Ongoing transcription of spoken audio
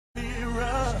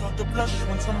to blush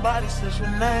when somebody says your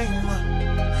name.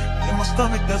 In my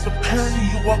stomach there's a pain.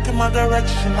 You walk in my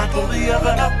direction, I go the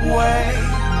other way.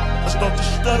 I start to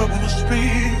stutter when you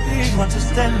speak. You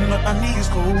understand that my knees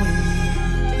go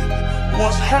weak.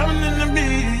 What's happening to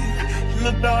me in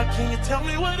the dark? Can you tell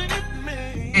me what it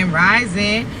means? And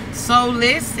rising. So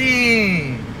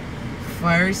listen.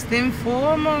 First and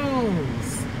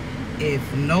foremost,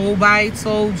 if nobody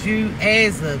told you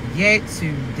as of yet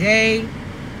today,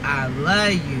 I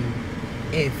love you.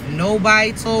 If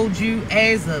nobody told you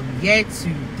as of yet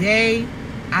today,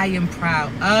 I am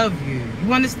proud of you.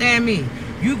 You understand me?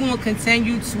 You're going to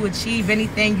continue to achieve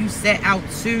anything you set out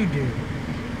to do.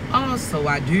 Also,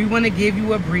 I do want to give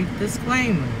you a brief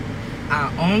disclaimer.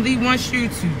 I only want you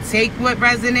to take what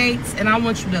resonates, and I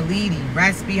want you to leave the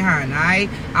rest behind, all right?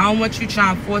 I don't want you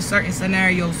trying to force certain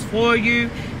scenarios for you.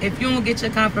 If you don't get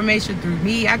your confirmation through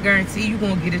me, I guarantee you're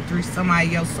going to get it through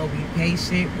somebody else, so be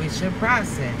patient with your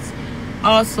process.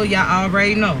 Also, y'all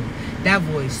already know, that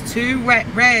voice too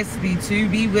raspy to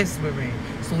be whispering.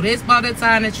 So this about the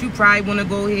time that you probably want to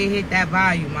go ahead and hit that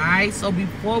volume, all right? So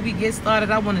before we get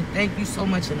started, I want to thank you so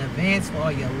much in advance for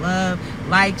all your love,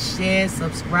 like, share,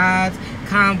 subscribe,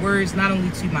 kind words, not only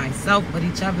to myself, but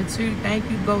each other too.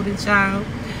 Thank you, golden child.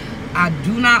 I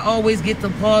do not always get to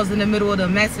pause in the middle of the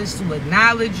message to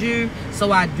acknowledge you,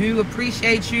 so I do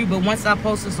appreciate you. But once I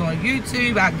post this on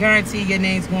YouTube, I guarantee your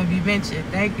name's going to be mentioned.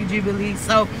 Thank you, Jubilee.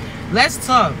 So let's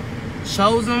talk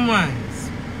chosen ones.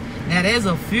 Now, there's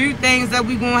a few things that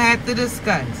we're going to have to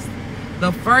discuss.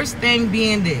 The first thing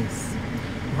being this.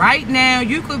 Right now,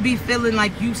 you could be feeling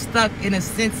like you stuck in a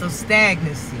sense of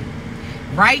stagnancy.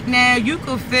 Right now, you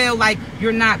could feel like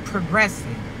you're not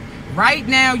progressing. Right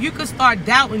now, you could start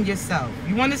doubting yourself.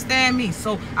 You understand me?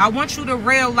 So I want you to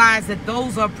realize that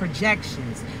those are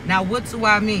projections. Now, what do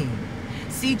I mean?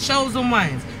 See, chosen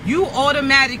ones, you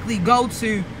automatically go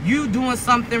to you doing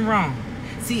something wrong.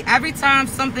 See, every time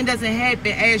something doesn't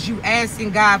happen as you asking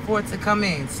God for it to come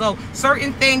in. So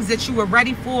certain things that you were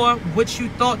ready for, what you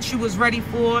thought you was ready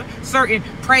for, certain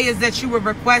prayers that you were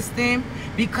requesting,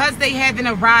 because they haven't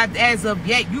arrived as of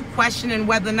yet, you questioning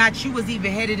whether or not you was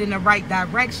even headed in the right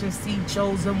direction. See,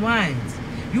 chosen ones,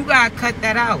 you gotta cut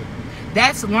that out.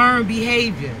 That's learned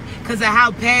behavior, because of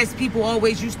how past people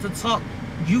always used to talk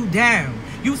you down.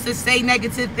 Used to say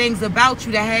negative things about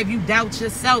you to have you doubt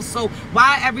yourself. So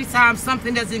why every time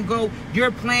something doesn't go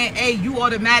your plan A, you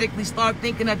automatically start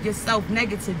thinking of yourself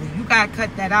negatively? You gotta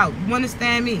cut that out. You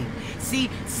understand me? See,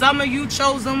 some of you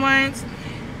chosen ones,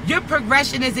 your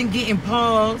progression isn't getting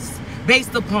paused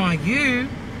based upon you.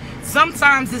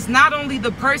 Sometimes it's not only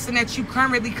the person that you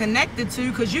currently connected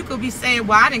to, because you could be saying,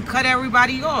 well, I didn't cut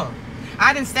everybody off.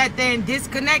 I done sat there and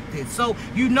disconnected. So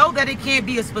you know that it can't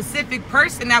be a specific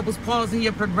person that was pausing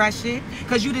your progression,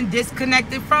 because you done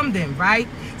disconnected from them, right?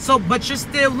 So, but you're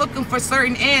still looking for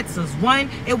certain answers. One,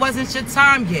 it wasn't your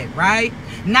time yet, right?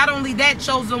 Not only that,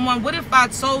 chosen one, what if I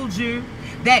told you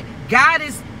that God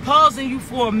is pausing you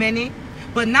for a minute,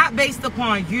 but not based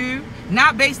upon you,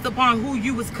 not based upon who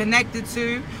you was connected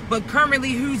to, but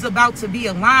currently who's about to be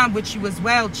aligned with you as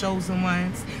well, chosen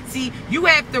ones. See, you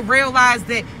have to realize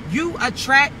that you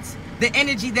attract the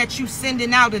energy that you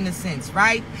sending out, in a sense,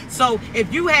 right? So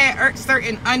if you had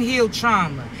certain unhealed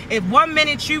trauma, if 1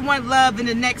 minute you want love and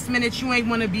the next minute you ain't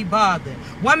want to be bothered,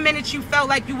 1 minute you felt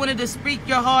like you wanted to speak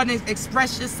your heart and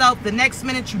express yourself, the next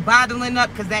minute you bottling up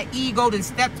because that ego then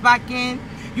stepped back in.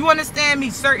 You understand me?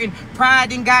 Certain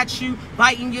pride and got you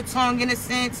biting your tongue, in a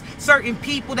sense. Certain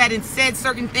people that had said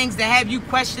certain things that have you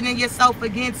questioning yourself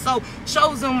again. So,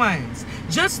 chosen ones,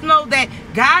 just know that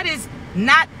God is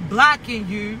not blocking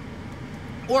you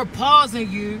or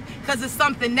pausing you because it's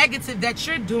something negative that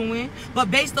you're doing, but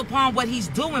based upon what he's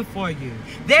doing for you.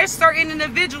 There's certain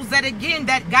individuals that, again,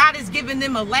 that God is giving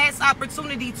them a last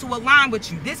opportunity to align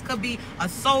with you. This could be a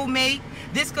soulmate.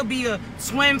 This could be a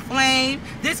twin flame.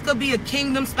 This could be a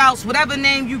kingdom spouse, whatever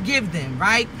name you give them,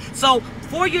 right? So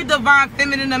for your divine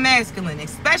feminine or masculine,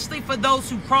 especially for those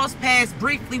who cross paths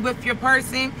briefly with your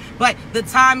person, but the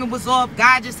timing was off,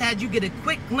 God just had you get a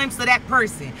quick glimpse of that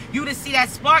person. You to see that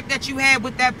spark that you had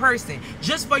with that person,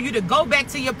 just for you to go back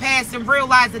to your past and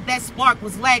realize that that spark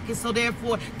was lacking, so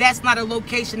therefore that's not a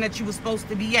location that you were supposed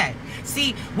to be at.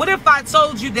 See, what if I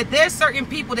told you that there's certain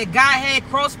people that God had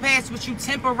cross paths with you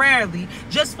temporarily,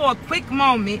 just for a quick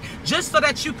moment, just so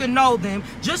that you can know them,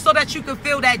 just so that you can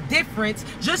feel that difference,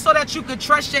 just so that you could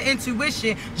trust your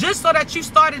intuition, just so that you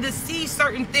started to see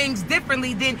certain things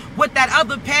differently than what that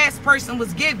other past person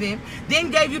was given,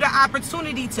 then gave you the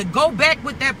opportunity to go back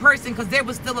with that person because there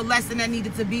was still a lesson that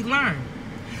needed to be learned.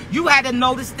 You had to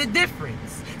notice the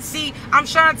difference. See, I'm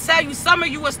trying to tell you, some of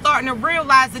you are starting to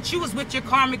realize that you was with your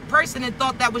karmic person and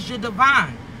thought that was your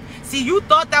divine. See, you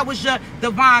thought that was your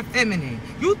divine feminine.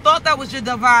 You thought that was your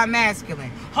divine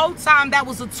masculine. Whole time that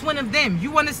was a twin of them.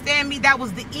 You understand me? That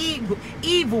was the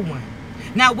evil one.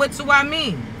 Now, what do I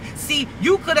mean? See,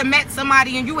 you could have met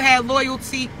somebody and you had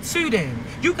loyalty to them.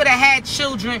 You could have had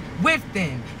children with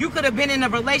them. You could have been in a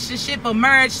relationship, a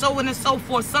marriage, so on and so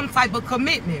forth, some type of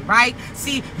commitment, right?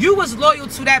 See, you was loyal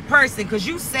to that person because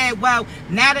you said, well,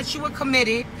 now that you were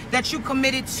committed, that you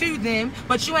committed to them,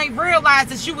 but you ain't realized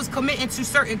that you was committing to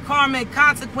certain karma and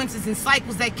consequences and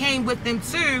cycles that came with them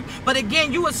too. But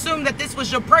again, you assumed that this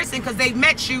was your person because they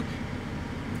met you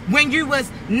when you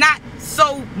was not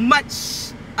so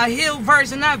much a healed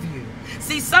version of you.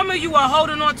 See, some of you are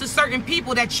holding on to certain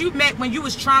people that you met when you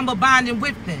was trauma bonding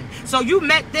with them. So you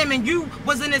met them and you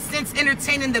was in a sense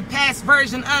entertaining the past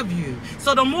version of you.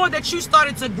 So the more that you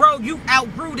started to grow, you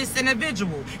outgrew this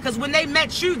individual. Because when they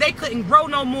met you, they couldn't grow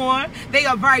no more. They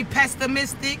are very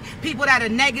pessimistic, people that are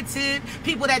negative,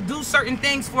 people that do certain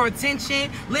things for attention,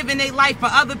 living their life for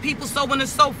other people, so on and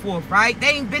so forth, right? They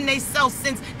ain't been themselves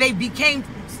since they became,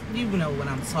 you know what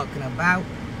I'm talking about.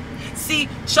 See,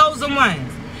 chosen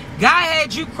ones. God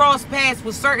had you cross paths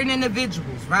with certain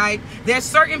individuals, right? There's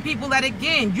certain people that,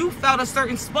 again, you felt a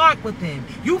certain spark with them.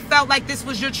 You felt like this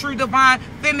was your true divine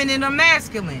feminine or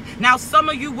masculine. Now, some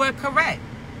of you were correct,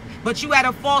 but you had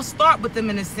a false start with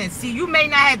them in a sense. See, you may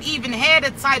not have even had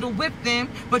a title with them,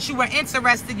 but you were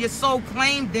interested. Your soul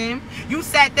claimed them. You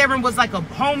sat there and was like a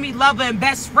homie, lover, and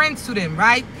best friend to them,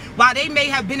 right? While they may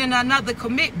have been in another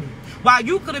commitment. While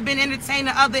you could have been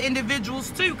entertaining other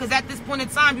individuals too, because at this point in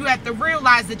time, you have to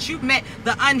realize that you met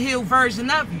the unhealed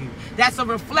version of you. That's a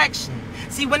reflection.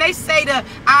 See, when they say the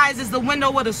eyes is the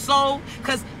window of the soul,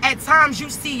 because at times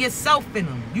you see yourself in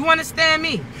them. You understand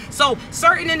me? So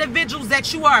certain individuals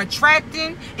that you are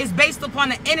attracting is based upon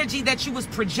the energy that you was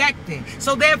projecting.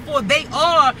 So therefore, they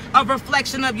are a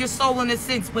reflection of your soul in a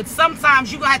sense. But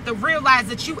sometimes you have to realize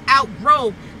that you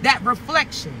outgrow that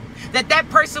reflection. That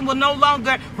person will no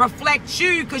longer reflect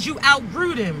you because you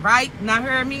outgrew them, right? Now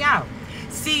hear me out.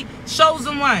 See,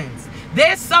 chosen ones.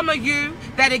 There's some of you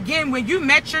that, again, when you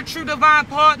met your true divine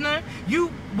partner,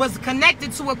 you was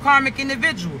connected to a karmic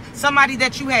individual. Somebody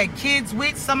that you had kids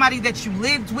with, somebody that you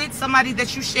lived with, somebody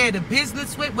that you shared a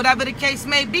business with, whatever the case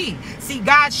may be. See,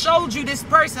 God showed you this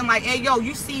person like, hey, yo,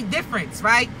 you see difference,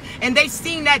 right? And they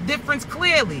seen that difference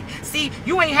clearly. See,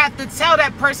 you ain't have to tell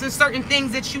that person certain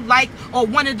things that you like or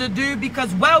wanted to do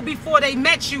because well before they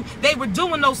met you, they were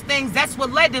doing those things. That's what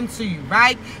led them to you,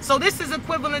 right? So this is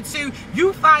equivalent to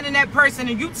you finding that person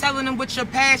and you telling them what your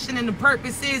passion and the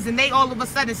purpose is, and they all of a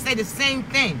sudden say the same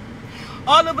thing.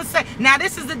 All of a sudden. Now,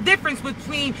 this is the difference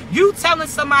between you telling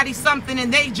somebody something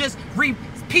and they just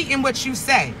repeating what you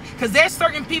say. Because there's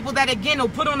certain people that, again, will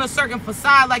put on a certain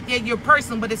facade like they're your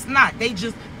person, but it's not. They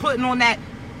just putting on that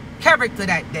character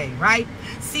that day, right?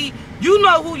 See, you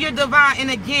know who you're divine. And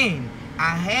again,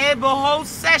 I have a whole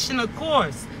session, of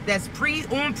course, that's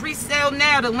on pre-sale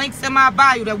now. The link's in my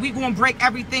bio that we gonna break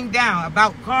everything down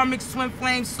about karmics, twin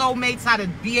flames, soulmates, how to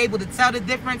be able to tell the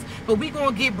difference. But we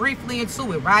gonna get briefly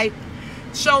into it, right?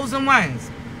 Chosen ones.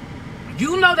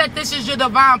 You know that this is your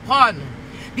divine partner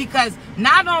because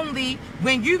not only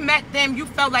when you met them, you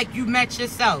felt like you met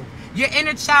yourself. Your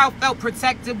inner child felt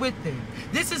protected with them.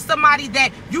 This is somebody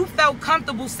that you felt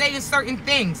comfortable saying certain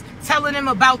things, telling them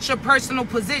about your personal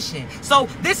position. So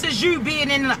this is you being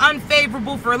in an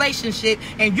unfavorable relationship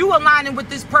and you aligning with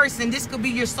this person. This could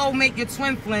be your soulmate, your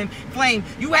twin flame.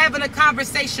 You having a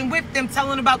conversation with them,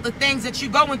 telling about the things that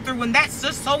you're going through, and that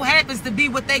just so happens to be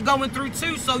what they're going through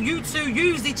too. So you two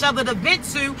use each other to vent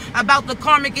to about the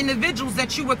karmic individuals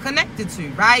that you were connected to,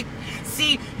 right?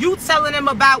 See, you telling them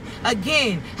about,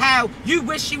 again, how you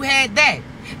wish you had that.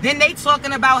 Then they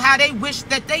talking about how they wish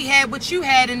that they had what you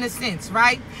had in a sense,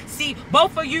 right? See,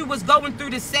 both of you was going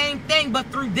through the same thing, but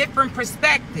through different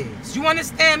perspectives. You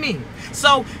understand me?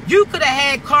 So you could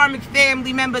have had karmic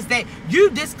family members that you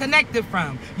disconnected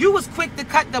from. You was quick to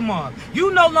cut them off.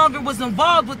 You no longer was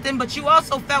involved with them, but you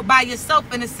also felt by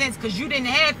yourself in a sense because you didn't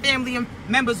have family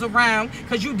members around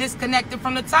because you disconnected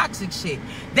from the toxic shit.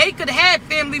 They could have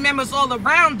family members all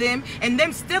around them and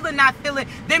them still not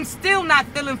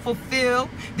feeling fulfilled,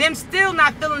 them still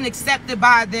not feeling accepted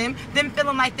by them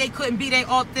feeling like they couldn't be their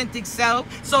authentic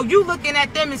self. So you looking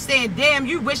at them and saying, damn,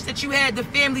 you wish that you had the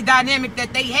family dynamic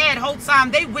that they had. Whole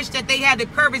time they wish that they had the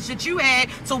courage that you had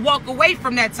to walk away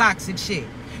from that toxic shit.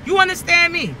 You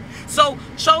understand me? So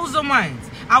chosen ones,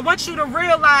 I want you to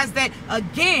realize that,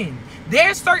 again,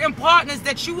 there's certain partners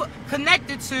that you were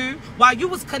connected to while you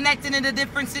was connected in a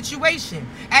different situation.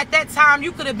 At that time,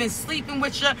 you could have been sleeping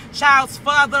with your child's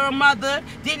father or mother,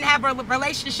 didn't have a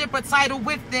relationship or title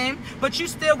with them, but you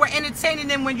still were entertaining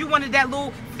them when you wanted that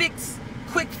little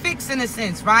quick fix in a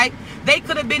sense, right? They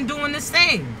could have been doing the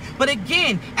same. But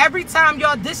again, every time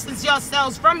y'all distance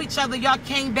yourselves from each other, y'all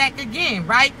came back again,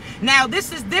 right? Now,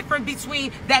 this is different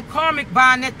between that karmic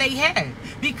bond that they had.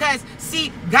 Because,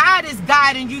 see, God is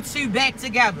guiding you two back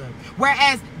together,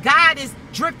 whereas God is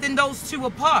drifting those two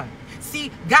apart. See,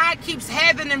 God keeps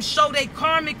having them show their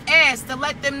karmic ass to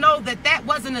let them know that that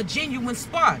wasn't a genuine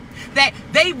spark, that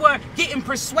they were getting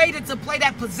persuaded to play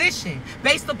that position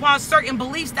based upon certain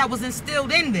beliefs that was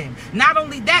instilled in them. Not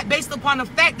only that, based upon the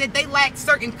fact that they lacked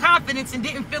certain confidence and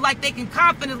didn't feel like they can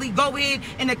confidently go ahead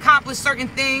and accomplish certain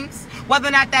things, whether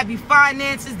or not that be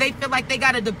finances, they feel like they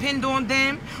got to depend on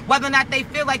them, whether or not they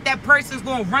feel like that person's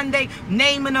going to run their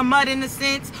name in the mud in a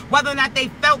sense, whether or not they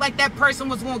felt like that person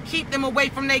was going to keep them away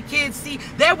from their kids. See,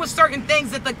 there were certain things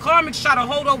that the karmics try to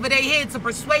hold over their head to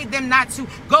persuade them not to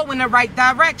go in the right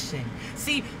direction.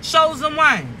 See, chosen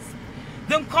ones,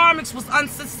 them karmics was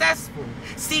unsuccessful.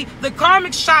 See, the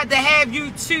karmics tried to have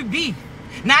you two beef,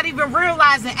 not even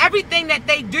realizing everything that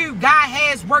they do, God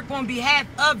has worked on behalf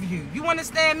of you. You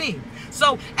understand me?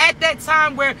 So at that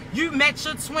time where you met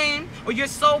your twin or your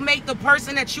soulmate, the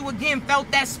person that you again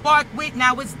felt that spark with,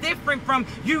 now it's different from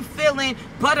you feeling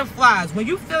butterflies. When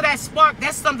you feel that spark,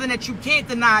 that's something that you can't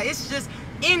deny. It's just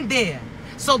in there.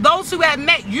 So those who have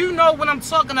met, you know what I'm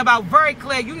talking about very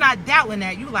clear. You're not doubting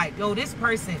that. You like, yo, this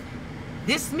person,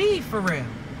 this me for real.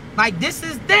 Like, this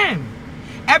is them.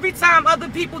 Every time other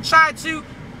people try to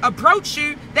approach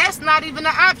you, that's not even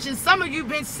an option. Some of you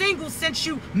been single since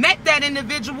you met that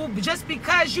individual, just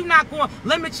because you're not going to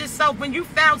limit yourself when you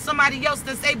found somebody else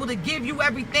that's able to give you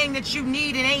everything that you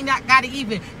need and ain't not got to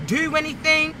even do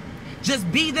anything.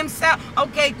 Just be themselves.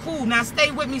 Okay, cool. Now stay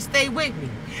with me, stay with me.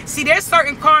 See, there's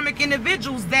certain karmic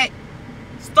individuals that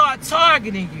start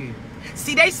targeting you.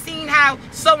 See, they seen how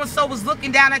so-and-so was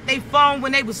looking down at their phone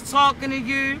when they was talking to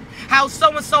you. How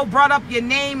so-and-so brought up your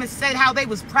name and said how they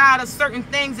was proud of certain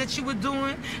things that you were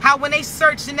doing. How when they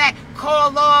searched in that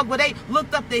call log where they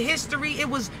looked up the history, it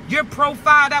was your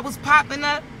profile that was popping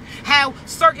up. How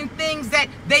certain things that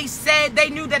they said, they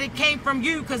knew that it came from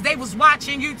you because they was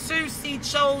watching you too. See,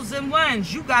 chosen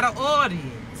ones, you got an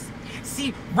audience.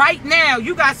 See, right now,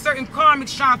 you got certain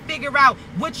karmics trying to figure out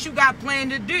what you got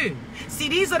planned to do. See,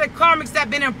 these are the karmics that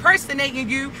been impersonating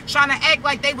you, trying to act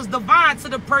like they was divine to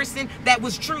the person that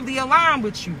was truly aligned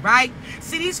with you, right?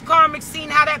 See, these karmics seen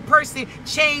how that person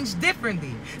changed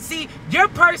differently. See, your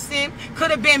person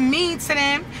could have been mean to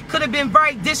them, could have been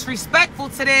very disrespectful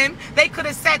to them. They could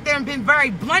have sat there and been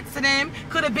very blunt to them,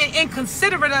 could have been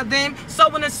inconsiderate of them,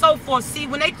 so on and so forth. See,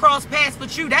 when they cross paths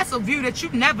with you, that's a view that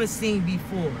you've never seen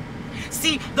before.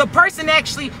 See, the person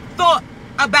actually thought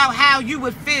about how you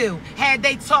would feel had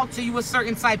they talked to you a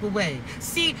certain type of way.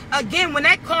 See, again, when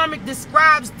that karmic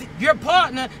describes your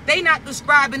partner, they not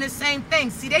describing the same thing.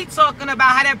 See, they talking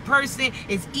about how that person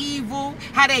is evil,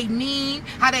 how they mean,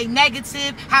 how they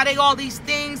negative, how they all these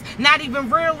things, not even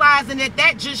realizing that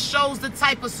that just shows the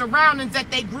type of surroundings that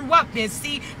they grew up in.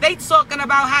 See, they talking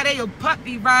about how they a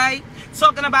puppy, right?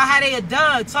 Talking about how they a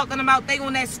dog, talking about they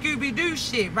on that Scooby-Doo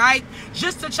shit, right?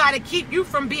 Just to try to keep you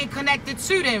from being connected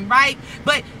to them, right?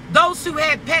 But those who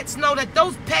have pets know that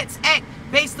those pets act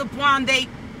based upon their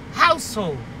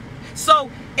household.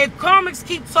 So if karmics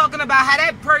keep talking about how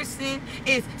that person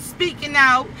is speaking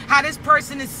out, how this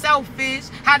person is selfish,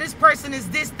 how this person is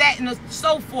this, that, and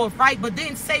so forth, right? But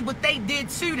didn't say what they did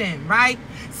to them, right?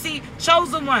 See,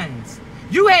 chosen ones,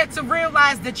 you had to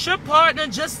realize that your partner,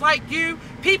 just like you,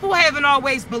 people haven't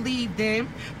always believed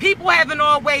them. People haven't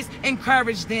always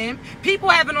encouraged them. People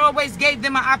haven't always gave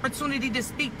them an opportunity to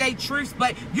speak their truths.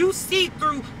 But you see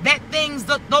through that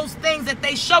those things that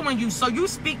they showing you. So you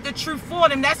speak the truth for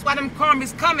them. That's why them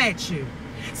karmics come at you.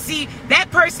 See,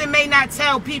 that person may not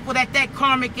tell people that that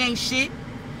karmic ain't shit,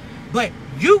 but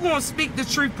you gonna speak the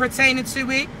truth pertaining to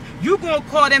it. You gonna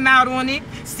call them out on it.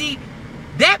 See,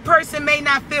 that person may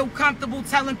not feel comfortable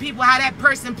telling people how that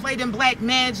person played in black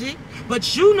magic,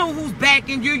 but you know who's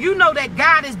backing you. You know that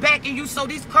God is backing you, so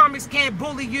these karmics can't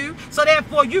bully you. So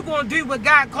therefore, you're going to do what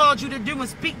God called you to do and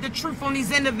speak the truth on these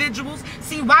individuals.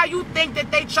 See, why you think that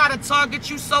they try to target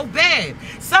you so bad?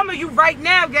 Some of you right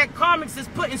now got karmics that's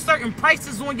putting certain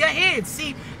prices on your head.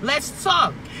 See, let's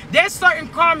talk. There's certain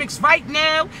karmics right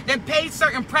now that paid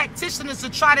certain practitioners to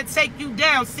try to take you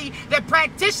down. See, the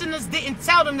practitioners didn't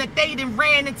tell them that they done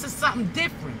ran into something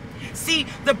different. See,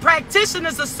 the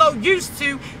practitioners are so used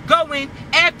to going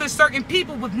after certain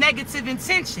people with negative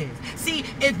intentions. See,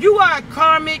 if you are a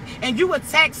karmic and you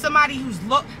attack somebody who's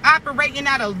operating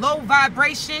at a low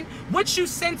vibration, what you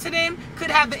send to them could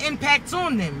have an impact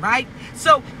on them, right?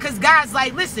 So, because God's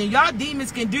like, listen, y'all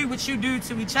demons can do what you do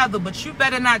to each other, but you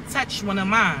better not touch one of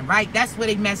mine, right? That's where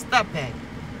they messed up at.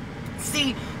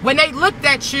 See, when they looked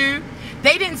at you,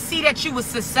 they didn't see that you was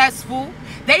successful.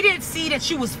 They didn't see that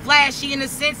you was flashy in a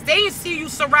sense. They didn't see you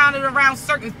surrounded around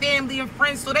certain family and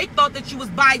friends, so they thought that you was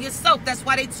by yourself. That's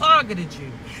why they targeted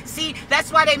you. See,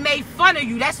 that's why they made fun of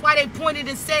you. That's why they pointed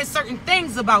and said certain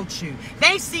things about you.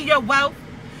 They see your wealth.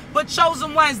 But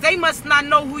chosen ones, they must not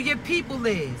know who your people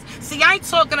is. See, I ain't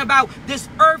talking about this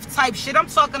earth type shit. I'm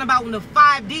talking about in the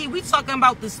 5D. We talking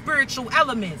about the spiritual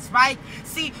elements, right?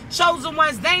 See, chosen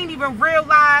ones, they ain't even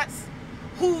realize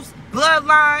whose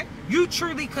bloodline you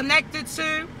truly connected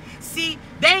to. See,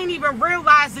 they ain't even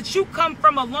realize that you come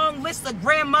from a long list of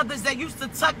grandmothers that used to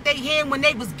tuck their hand when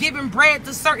they was giving bread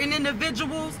to certain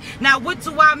individuals. Now, what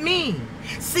do I mean?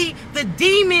 See, the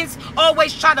demons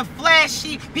always try to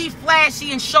be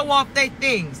flashy and show off their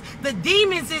things. The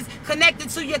demons is connected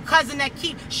to your cousin that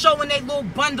keep showing their little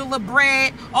bundle of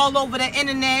bread all over the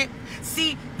internet.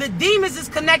 See, the demons is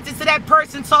connected to that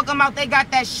person talking about they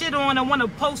got that shit on and want to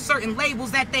post certain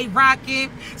labels that they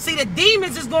rocking. See, the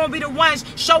demons is going to be the ones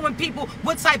showing people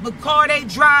what type of car they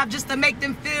drive just to make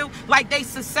them feel like they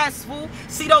successful.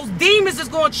 See, those demons is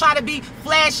going to try to be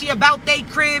flashy about their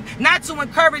crib, not to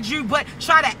encourage you, but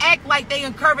try to act like they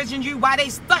encouraging you while they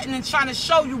stunting and trying to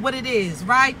show you what it is,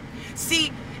 right?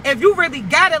 See, if you really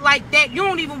got it like that, you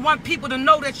don't even want people to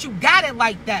know that you got it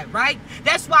like that, right?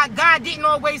 That's why God didn't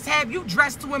always have you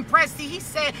dressed to impress. See, he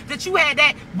said that you had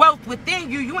that wealth within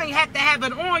you. You ain't have to have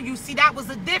it on you. See, that was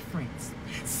a difference.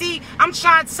 See, I'm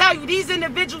trying to tell you, these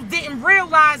individuals didn't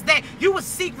realize that you were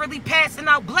secretly passing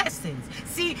out blessings.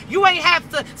 See, you ain't have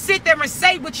to sit there and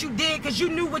say what you did because you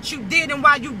knew what you did and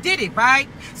why you did it, right?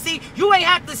 See, you ain't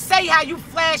have to say how you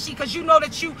flashy because you know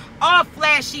that you are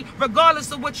flashy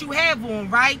regardless of what you have on,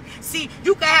 right? See,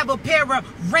 you can have a pair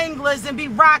of Wranglers and be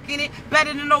rocking it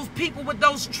better than those people with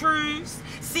those trues.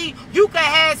 See, you could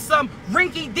have some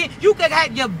you could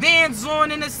have your Vans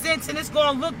on in a sense and it's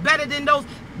going to look better than those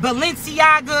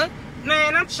Balenciaga.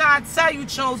 Man, I'm trying to tell you,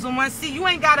 chosen one. See, you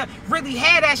ain't got to really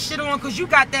have that shit on because you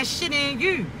got that shit in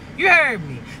you. You heard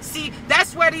me. See,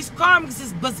 that's where these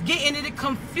karmics was getting it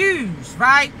confused,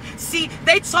 right? See,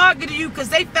 they targeted you because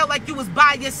they felt like you was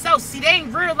by yourself. See, they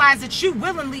ain't realized that you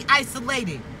willingly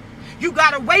isolated. You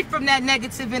got away from that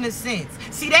negative in a sense.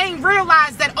 See, they ain't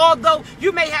realized that although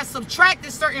you may have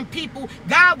subtracted certain people,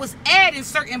 God was adding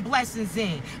certain blessings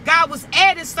in. God was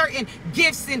adding certain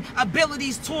gifts and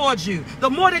abilities towards you.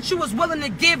 The more that you was willing to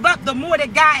give up, the more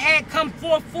that God had come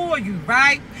forth for you,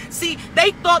 right? See, they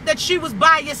thought that you was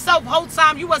by yourself. Whole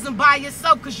time you wasn't by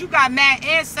yourself because you got mad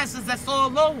ancestors that's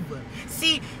all over.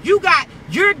 See, you got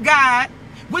your God,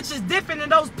 which is different than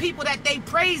those people that they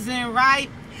praising,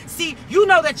 right? See, you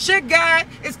know that your God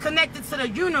is connected to the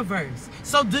universe.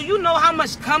 So do you know how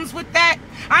much comes with that?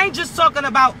 I ain't just talking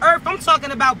about Earth. I'm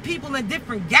talking about people in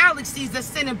different galaxies that's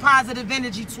sending positive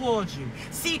energy towards you.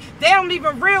 See, they don't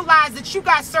even realize that you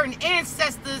got certain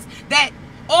ancestors that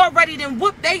already done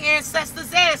whooped their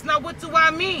ancestors' ass. Now, what do I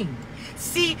mean?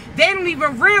 See, they don't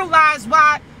even realize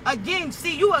why, again,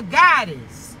 see, you a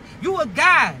goddess. You a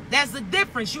God. That's the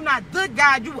difference. You not the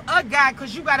God. You a God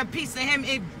because you got a piece of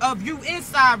him of you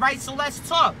inside, right? So let's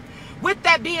talk. With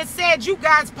that being said, you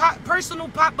guys personal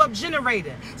pop-up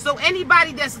generator. So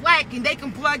anybody that's lacking, they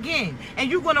can plug in.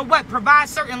 And you're going to what? Provide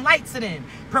certain light to them.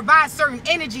 Provide certain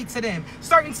energy to them.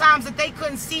 Certain times that they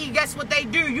couldn't see, guess what they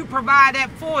do? You provide that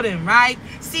for them, right?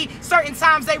 See, certain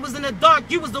times they was in the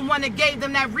dark, you was the one that gave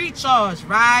them that recharge,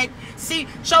 right? See,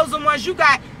 chosen ones, you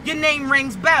got, your name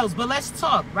rings bells, but let's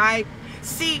talk, right?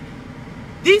 See,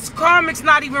 these karmics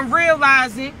not even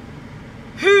realizing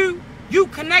who you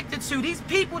connected to. These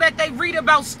people that they read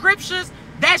about scriptures,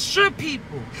 that's your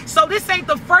people. So this ain't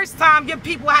the first time your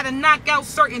people had to knock out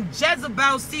certain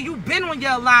Jezebels. See, you've been on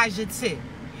your Elijah tip.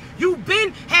 You've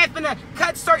been having to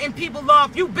cut certain people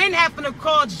off. You've been having to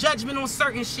call judgment on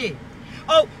certain shit.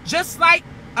 Oh, just like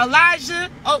Elijah.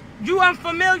 Oh, you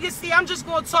unfamiliar? See, I'm just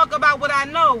going to talk about what I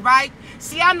know, right?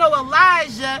 See, I know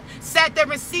Elijah sat there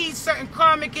and seized certain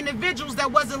karmic individuals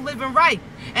that wasn't living right.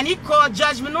 And he called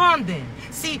judgment on them.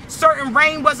 See, certain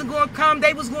rain wasn't going to come.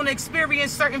 They was going to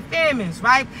experience certain famines,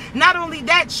 right? Not only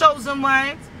that, chosen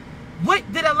ones,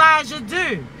 what did Elijah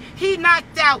do? He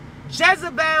knocked out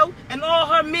Jezebel and all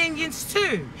her minions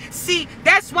too. See,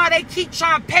 that's why they keep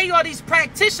trying to pay all these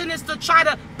practitioners to try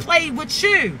to play with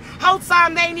you. Whole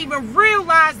time they ain't even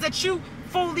realize that you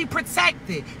fully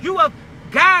protected. You are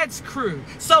God's crew.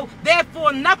 So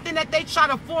therefore, nothing that they try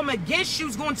to form against you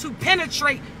is going to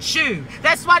penetrate you.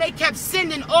 That's why they kept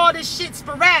sending all this shit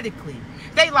sporadically.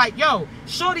 They like, yo,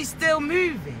 shorty's still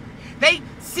moving. They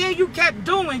see you kept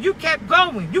doing, you kept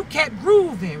going, you kept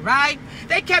grooving, right?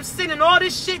 They kept sending all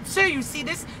this shit to you. See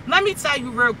this? Let me tell you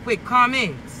real quick,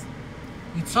 Karmics.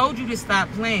 We told you to stop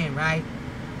playing, right?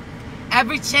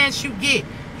 Every chance you get,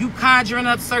 you conjuring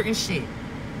up certain shit.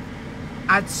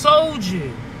 I told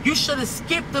you, you should have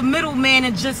skipped the middleman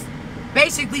and just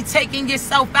basically taking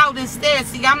yourself out instead.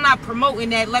 See, I'm not promoting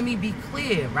that, let me be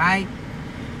clear, right?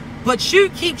 But you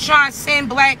keep trying to send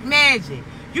black magic.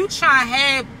 You trying to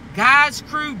have God's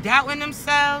crew doubting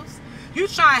themselves. You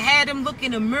try to have them look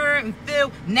in the mirror and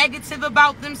feel negative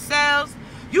about themselves.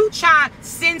 You try to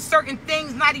send certain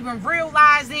things not even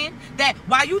realizing that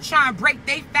while you try to break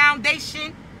their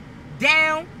foundation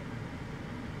down,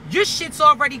 your shit's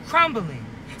already crumbling.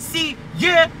 See,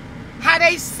 how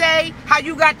they say, how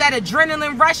you got that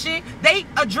adrenaline rushing, they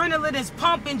adrenaline is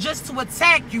pumping just to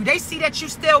attack you. They see that you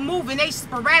still moving. They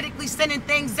sporadically sending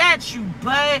things at you.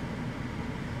 But,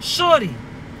 shorty,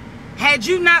 had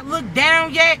you not looked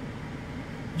down yet,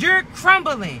 you're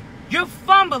crumbling. You're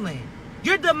fumbling.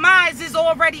 Your demise is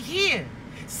already here.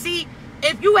 See,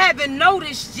 if you haven't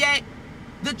noticed yet,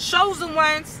 the chosen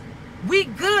ones, we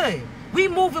good. We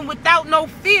moving without no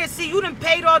fear. See, you done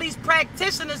paid all these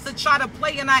practitioners to try to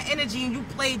play in our energy and you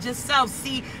played yourself.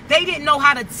 See, they didn't know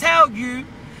how to tell you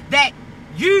that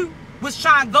you was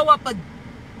trying to go up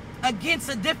against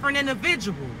a different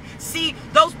individual. See,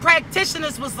 those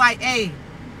practitioners was like, hey,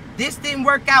 this didn't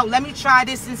work out. Let me try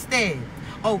this instead.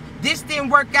 Oh, this didn't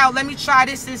work out. Let me try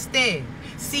this instead.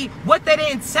 See, what they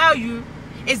didn't tell you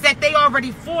is that they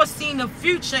already foreseen the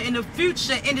future, and the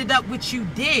future ended up what you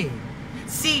did.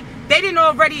 See, they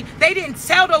didn't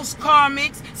tell those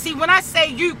karmics. See, when I say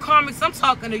you karmics, I'm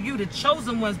talking to you, the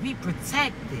chosen ones. Be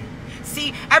protected.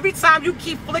 See, every time you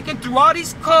keep flicking through all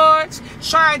these cards,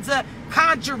 trying to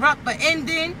conjure up an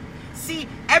ending. See,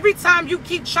 every time you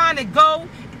keep trying to go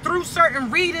through certain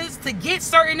readers to get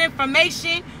certain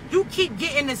information, you keep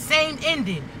getting the same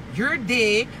ending. You're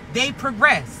dead, they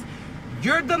progress.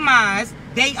 Your demise,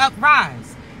 they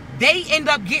uprise. They end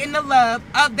up getting the love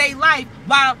of their life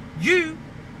while you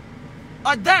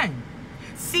are done.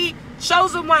 See,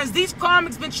 chosen ones, these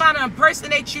karmics been trying to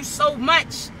impersonate you so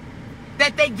much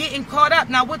that they getting caught up.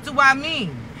 Now, what do I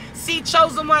mean? See,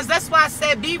 chosen ones, that's why I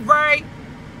said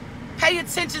pay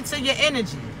attention to your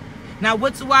energy. Now,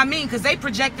 what do I mean? Because they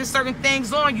projected certain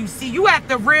things on you. See, you have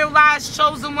to realize,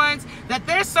 chosen ones, that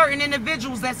there's certain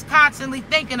individuals that's constantly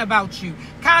thinking about you,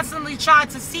 constantly trying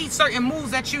to see certain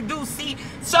moves that you do. See,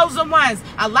 chosen ones,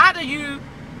 a lot of you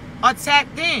are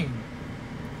tapped in.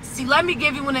 See, let me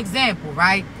give you an example,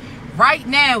 right? Right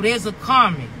now, there's a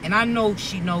karmic, and I know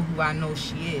she know who I know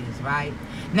she is, right?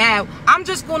 Now, I'm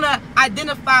just going to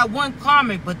identify one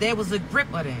karmic, but there was a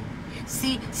grip of them.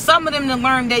 See, some of them done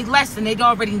learned their lesson. They'd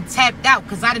already tapped out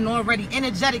because I done already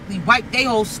energetically wiped their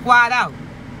whole squad out.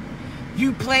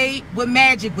 You played with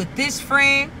magic with this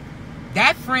friend.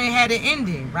 That friend had an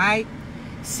ending, right?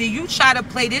 See, you try to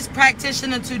play this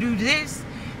practitioner to do this.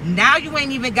 Now you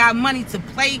ain't even got money to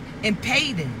play and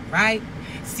pay them, right?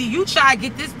 See, you try to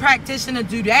get this practitioner to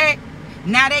do that.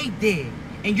 Now they did.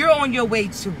 And you're on your way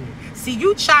to it. See,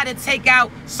 you try to take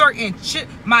out certain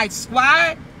my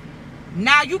squad.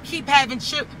 Now you keep having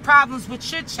problems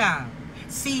with your child.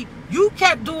 See, you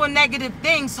kept doing negative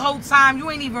things the whole time. You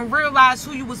ain't even realize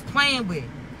who you was playing with.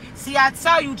 See, I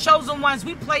tell you, chosen ones,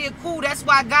 we play it cool. That's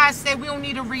why God said we don't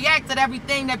need to react to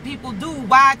everything that people do.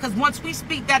 Why? Because once we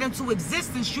speak that into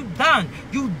existence, you done.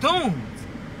 You doomed.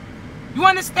 You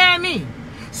understand me?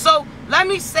 So let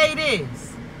me say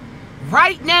this.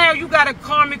 Right now, you got a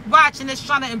karmic watch and it's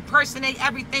trying to impersonate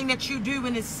everything that you do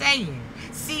and is saying.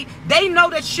 See, they know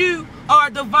that you are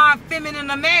divine feminine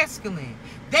or masculine.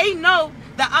 They know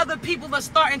that other people are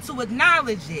starting to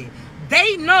acknowledge it.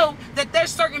 They know that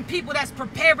there's certain people that's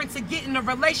preparing to get in a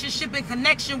relationship and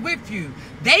connection with you.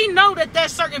 They know that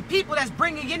there's certain people that's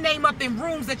bringing your name up in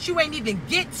rooms that you ain't even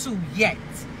get to yet.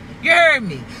 You heard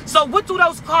me? So what do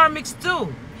those karmics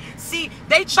do? See,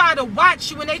 they try to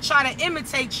watch you and they try to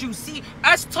imitate you. See,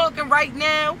 us talking right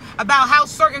now about how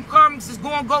certain karmics is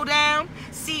going to go down.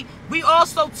 See, we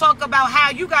also talk about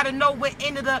how you got to know what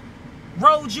end of the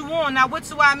road you on. Now, what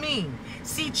do I mean?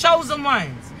 See, chosen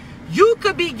ones, you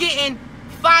could be getting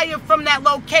fired from that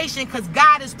location because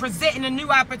God is presenting a new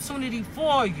opportunity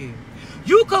for you.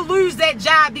 You could lose that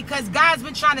job because God's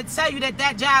been trying to tell you that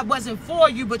that job wasn't for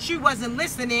you, but you wasn't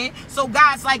listening. So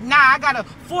God's like, nah, I got to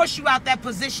force you out that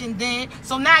position then.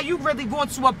 So now you really going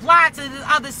to apply to the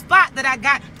other spot that I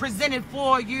got presented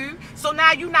for you. So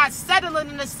now you're not settling,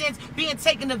 in a sense, being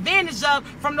taken advantage of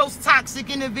from those toxic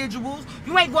individuals.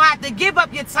 You ain't going to have to give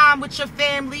up your time with your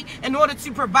family in order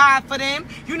to provide for them.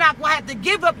 You're not going to have to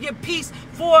give up your peace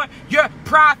for your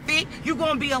profit. You're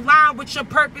going to be aligned with your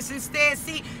purpose instead.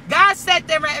 See, God sat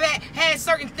there and had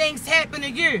certain things happen to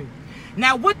you.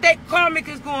 Now, what that karmic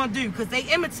is going to do, because they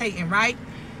imitating, right?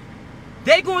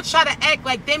 They going to try to act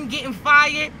like them getting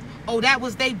fired. Oh, that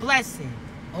was their blessing.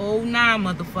 Oh, nah,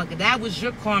 motherfucker. That was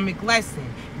your karmic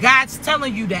lesson. God's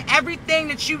telling you that everything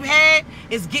that you had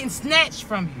is getting snatched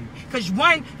from you. Because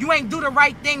one, you ain't do the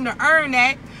right thing to earn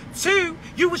that. Two,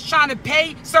 you was trying to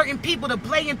pay certain people to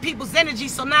play in people's energy.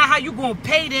 So now how you going to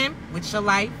pay them with your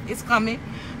life? It's coming.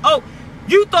 Oh,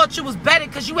 you thought you was better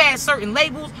because you had certain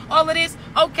labels, all of this.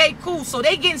 Okay, cool. So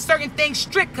they getting certain things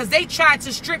stripped because they tried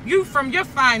to strip you from your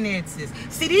finances.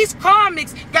 See, these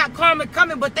karmics got karma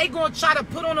coming, but they going to try to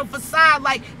put on a facade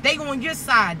like they on your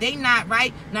side. They not,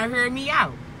 right? Now hear me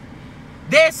out.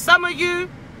 There's some of you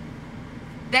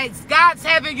that God's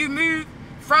having you move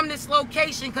from this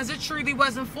location because it truly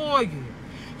wasn't for you.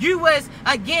 You was,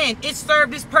 again, it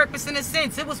served its purpose in a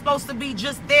sense. It was supposed to be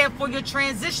just there for your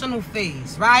transitional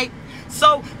phase, right?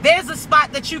 So there's a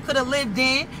spot that you could have lived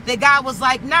in that God was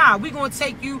like, nah, we're going to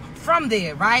take you from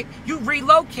there, right? You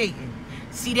relocating.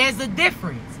 See, there's a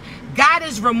difference. God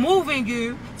is removing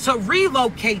you to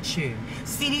relocate you.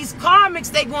 See, these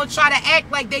karmics, they going to try to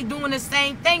act like they doing the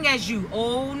same thing as you.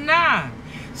 Oh, nah.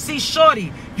 See,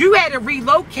 shorty, you had to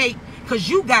relocate because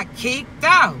you got kicked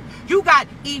out. You got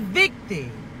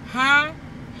evicted, huh?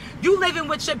 You living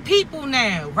with your people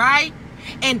now, right?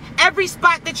 And every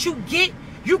spot that you get,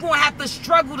 you're going to have to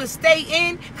struggle to stay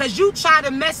in because you try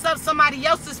to mess up somebody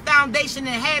else's foundation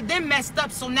and have them messed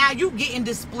up. So now you getting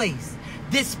displaced.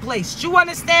 You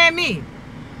understand me?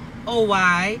 Oh,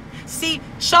 why? See,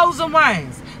 chosen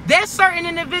ones. There's certain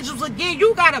individuals, again,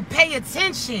 you got to pay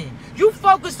attention. You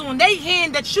focus on their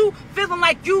hand that you feeling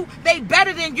like they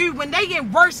better than you when they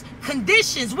in worse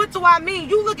conditions. What do I mean?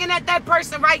 You looking at that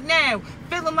person right now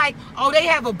feeling like, oh, they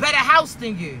have a better house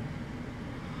than you.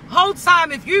 Whole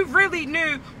time, if you really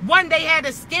knew, one, they had a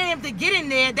scam to get in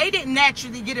there, they didn't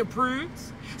naturally get approved.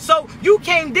 So you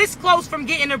came this close from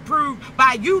getting approved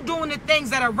by you doing the things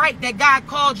that are right that God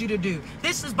called you to do.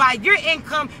 This is by your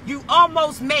income, you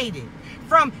almost made it.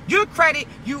 From your credit,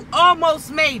 you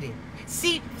almost made it.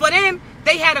 See, for them,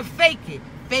 they had to fake it.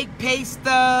 Fake pay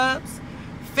stubs,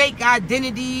 fake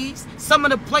identities. Some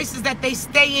of the places that they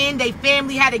stay in, their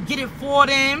family had to get it for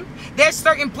them. There's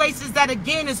certain places that,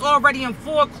 again, is already in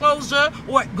foreclosure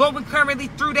or going currently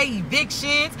through their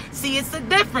evictions. See, it's the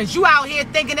difference. You out here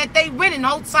thinking that they winning the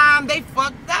whole time they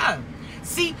fucked up.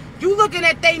 See, you looking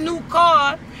at their new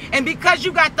car, and because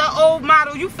you got the old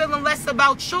model, you feeling less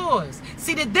about yours.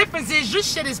 See, the difference is your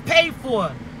shit is paid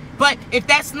for. But if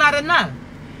that's not enough,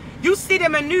 you see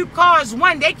them in new cars,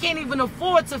 one, they can't even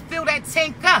afford to fill that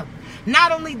tank up.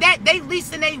 Not only that, they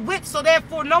leasing a whip, so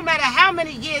therefore, no matter how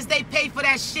many years they pay for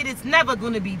that shit, it's never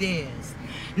going to be theirs.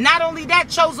 Not only that,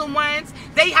 chosen ones,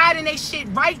 they hiding their shit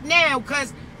right now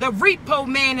because the repo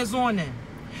man is on them.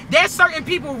 There's certain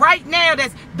people right now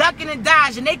that's ducking and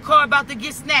dodging. They car about to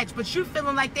get snatched, but you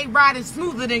feeling like they riding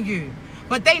smoother than you.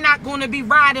 But they not going to be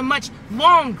riding much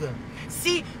longer.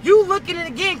 See, you looking at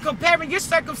it again, comparing your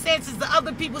circumstances to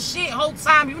other people's shit. Whole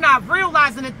time you not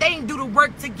realizing that they ain't do the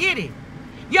work to get it.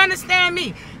 You understand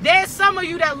me? There's some of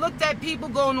you that looked at people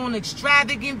going on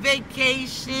extravagant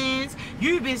vacations.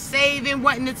 You've been saving,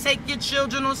 wanting to take your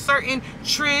children on certain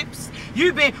trips.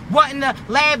 You've been wanting to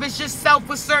lavish yourself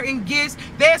with certain gifts.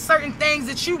 There's certain things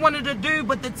that you wanted to do,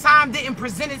 but the time didn't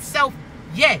present itself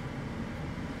yet.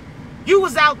 You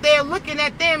was out there looking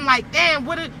at them like, damn,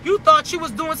 you thought you was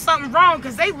doing something wrong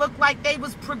because they looked like they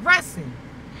was progressing.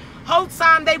 Whole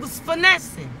time they was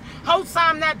finessing. Whole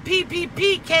time that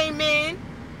PPP came in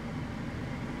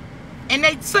and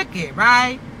they took it,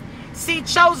 right? See,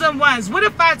 chosen ones, what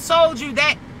if I told you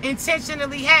that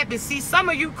intentionally happened? See, some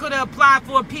of you could have applied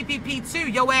for a PPP too.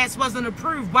 Your ass wasn't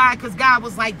approved. Why? Because God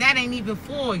was like, that ain't even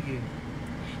for you.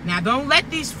 Now, don't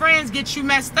let these friends get you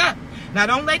messed up. Now,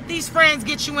 don't let these friends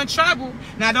get you in trouble.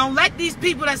 Now, don't let these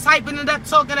people that's hyping it up,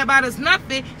 talking about us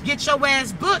nothing, get your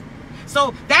ass booked.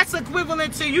 So that's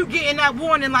equivalent to you getting that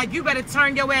warning like you better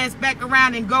turn your ass back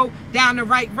around and go down the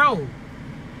right road.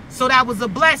 So that was a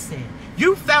blessing.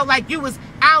 You felt like you was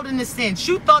out in a sense.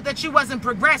 You thought that you wasn't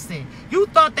progressing. You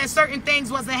thought that certain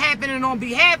things wasn't happening on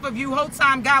behalf of you. Whole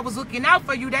time God was looking out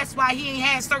for you. That's why he ain't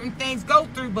had certain things go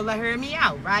through. But hear me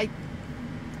out, right?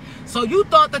 So you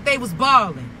thought that they was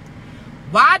balling.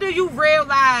 Why do you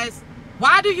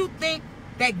think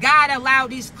that God allowed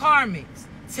these karmics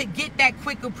to get that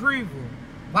quick approval?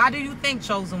 Why do you think,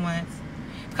 chosen ones?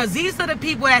 Because these are the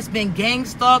people that's been gang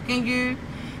stalking you.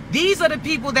 These are the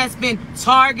people that's been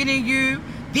targeting you.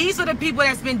 These are the people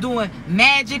that's been doing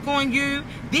magic on you.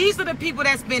 These are the people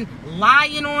that's been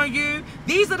lying on you.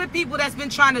 These are the people that's been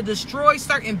trying to destroy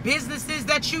certain businesses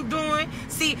that you doing.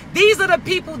 See, these are the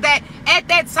people that at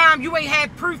that time you ain't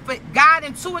had proof, but God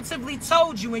intuitively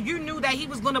told you, and you knew that he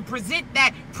was going to present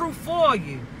that proof for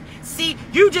you. See,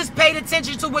 you just paid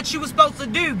attention to what you were supposed to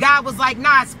do. God was like,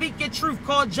 nah, speak your truth,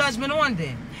 call judgment on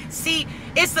them. See,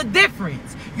 it's a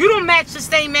difference. You don't match the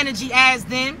same energy as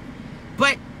them,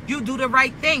 but you do the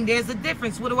right thing. There's a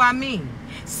difference. What do I mean?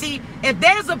 See, if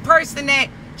there's a person that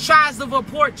tries to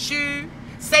report you,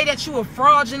 say that you're a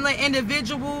fraudulent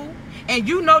individual, and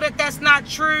you know that that's not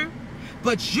true,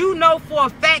 but you know for a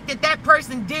fact that that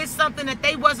person did something that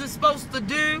they wasn't supposed to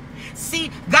do,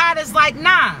 see, God is like,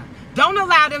 nah, don't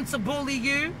allow them to bully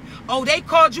you. Oh, they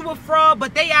called you a fraud,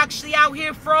 but they actually out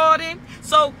here frauding.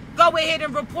 So go ahead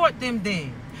and report them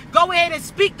then. Go ahead and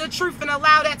speak the truth and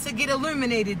allow that to get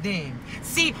illuminated then.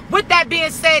 See, with that being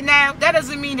said now, that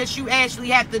doesn't mean that you actually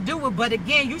have to do it. But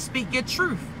again, you speak your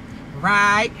truth.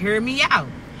 Right? Hear me out.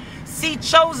 See,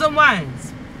 chosen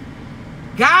ones.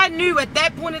 God knew at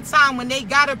that point in time when they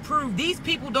got approved, these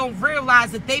people don't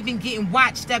realize that they've been getting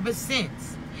watched ever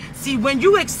since. See, when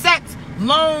you accept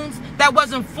loans that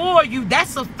wasn't for you,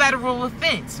 that's a federal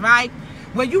offense, right?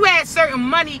 When you had certain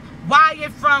money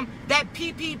wired from that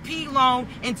PPP loan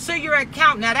into your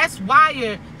account, now that's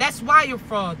wire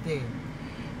fraud there.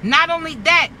 Not only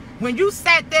that, when you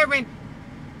sat there and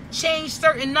changed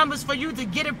certain numbers for you to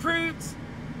get approved,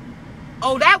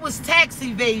 oh, that was tax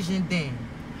evasion then.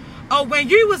 Oh, when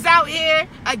you was out here,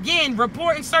 again,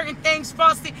 reporting certain things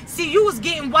falsely, see, you was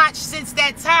getting watched since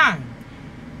that time.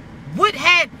 What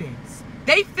happens?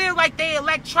 They feel like their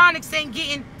electronics ain't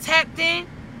getting tapped in.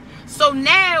 So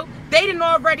now they didn't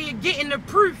already getting the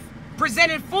proof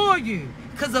presented for you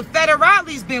because the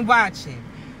federale's been watching.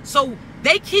 So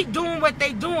they keep doing what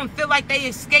they doing, feel like they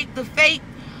escaped the fate.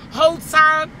 Whole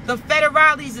time the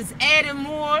federale's is adding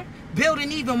more,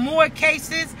 building even more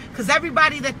cases because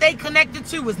everybody that they connected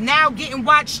to is now getting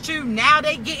watched too. Now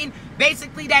they getting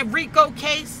basically that RICO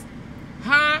case.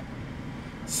 Huh?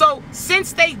 So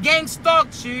since they gang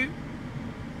stalked you,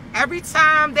 every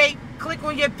time they click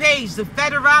on your page, the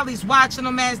federale's watching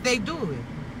them as they do it.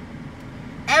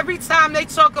 Every time they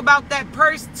talk about that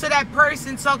person to that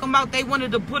person, talking about they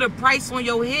wanted to put a price on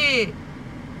your head,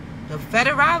 the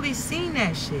federale's seen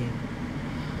that shit.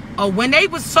 Or when they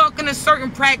was talking to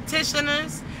certain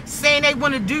practitioners, saying they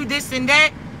want to do this and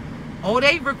that, oh,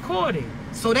 they recorded.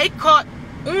 So they caught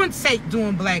on tape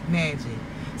doing black magic.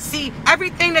 See,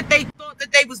 everything that they thought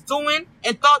that they was doing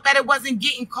and thought that it wasn't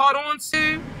getting caught on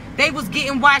to, they was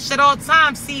getting watched at all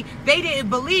times. See, they didn't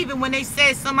believe it when they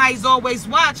said somebody's always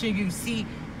watching you. See,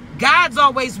 God's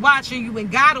always watching you,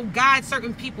 and God will guide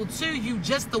certain people to you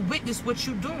just to witness what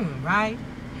you're doing, right?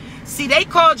 See, they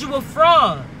called you a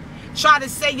fraud. Try to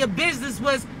say your business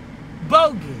was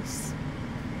bogus.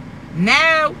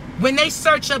 Now, when they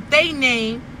search up their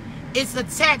name, it's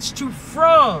attached to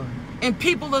fraud, and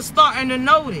people are starting to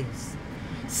notice.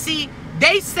 See,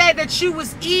 they said that you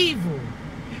was evil.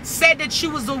 Said that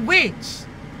you was a witch.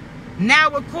 Now,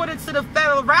 according to the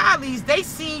federales, they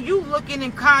seen you looking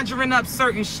and conjuring up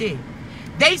certain shit.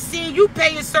 They seen you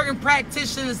paying certain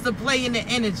practitioners to play in the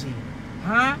energy.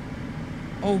 Huh?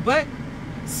 Oh, but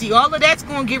see, all of that's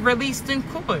going to get released in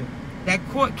court. That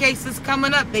court case is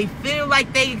coming up. They feel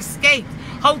like they escaped.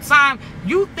 Whole time,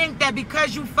 you think that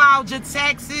because you filed your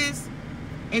taxes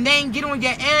and they ain't get on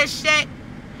your ass yet,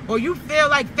 or you feel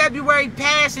like February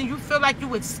passed and you feel like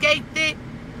you escaped it,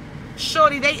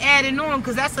 shorty, they adding on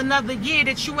because that's another year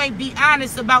that you ain't be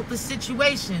honest about the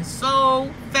situation. So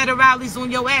federales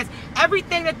on your ass.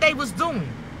 Everything that they was doing,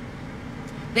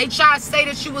 they try to say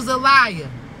that you was a liar.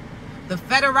 The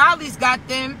federales got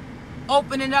them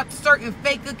opening up certain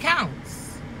fake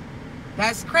accounts.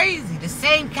 That's crazy. The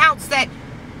same accounts that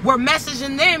were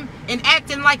messaging them and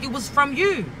acting like it was from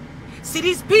you. See,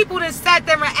 these people that sat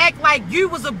there and act like you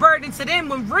was a burden to them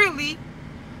when really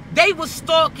they was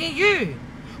stalking you.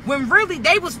 When really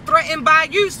they was threatened by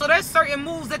you. So there's certain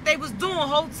moves that they was doing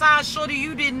whole time, shorty,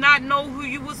 you did not know who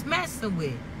you was messing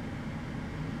with.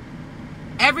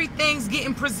 Everything's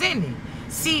getting presented.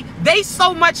 See, they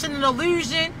so much in an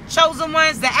illusion, chosen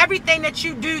ones, that everything that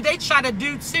you do, they try to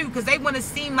do too, because they want to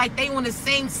seem like they on the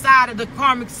same side of the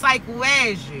karmic cycle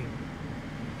as you.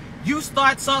 You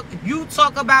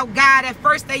talk about God. At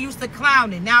first they used to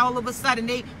clown it. Now all of a sudden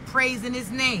they praising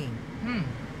his name.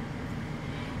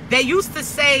 They used to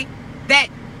say that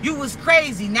you was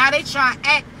crazy. Now they try to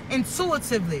act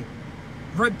intuitively,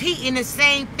 repeating the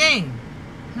same thing.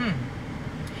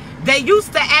 They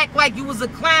used to act like you was a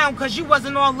clown because you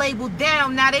wasn't all labeled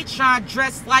down. Now they try to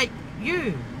dress like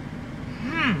you.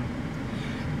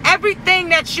 Everything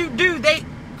that you do, they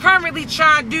currently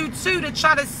try to do too, to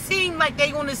try to seem like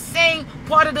they on the same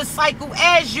part of the cycle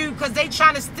as you, because they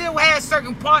trying to still have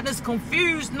certain partners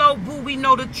confused. No, boo, we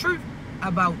know the truth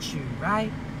about you,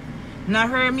 right? Now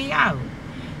hear me out.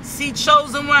 See,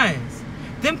 chosen ones,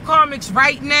 them karmics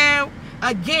right now,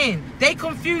 again, they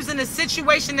confusing the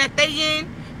situation that they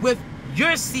in with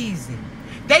your season.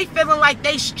 They feeling like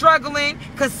they struggling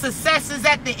because success is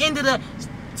at the end of the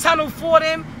tunnel for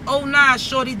them. Oh nah,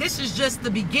 shorty, this is just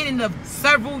the beginning of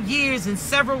several years and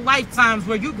several lifetimes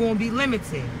where you're going to be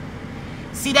limited.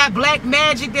 See that black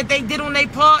magic that they did on their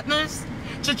partners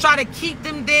to try to keep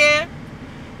them there?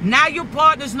 Now your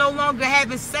partner's no longer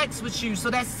having sex with you, so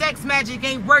that sex magic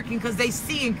ain't working because they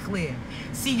seeing clear.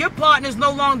 See, your partner's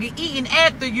no longer eating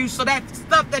after you, so that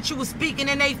stuff that you were speaking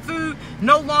in their food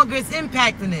no longer is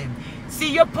impacting them.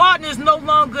 See, your partner's no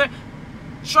longer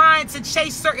trying to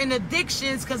chase certain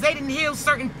addictions because they didn't heal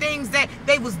certain things that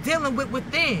they was dealing with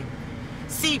within.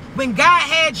 See, when God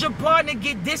had your partner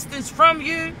get distance from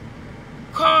you,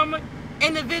 karma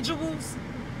individuals,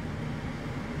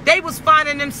 they was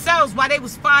finding themselves while they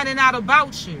was finding out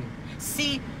about you.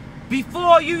 See,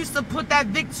 before you used to put that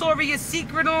Victoria's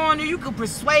Secret on, or you could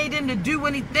persuade them to do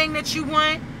anything that you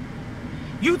want.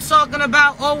 You talking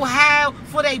about, oh, how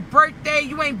for their birthday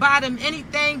you ain't buy them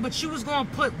anything, but you was going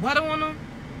to put what on them?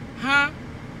 Huh?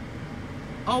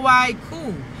 Oh, all right,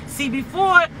 cool. See,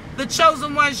 before, the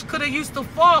chosen ones could have used to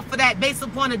fall for that based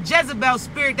upon a Jezebel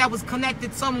spirit that was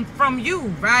connected to them from you,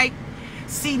 right?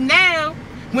 See, now,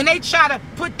 when they try to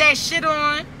put that shit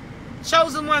on,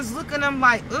 chosen ones look at them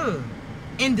like, ugh,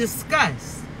 in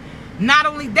disgust. Not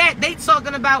only that, they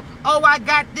talking about, oh, I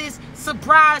got this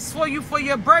surprise for you for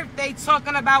your birthday,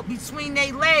 talking about between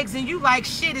their legs, and you like,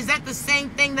 shit, is that the same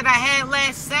thing that I had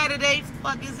last Saturday?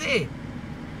 Fuck is it?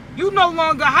 You no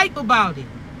longer hype about it.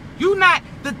 You not,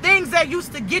 the things that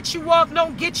used to get you off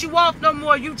don't get you off no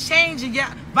more. You changing, your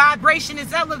vibration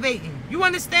is elevating. You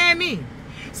understand me?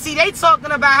 See, they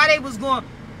talking about how they was going to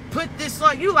put this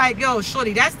on. You like, yo,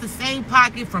 shorty, that's the same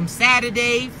pocket from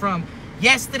Saturday, from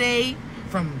yesterday,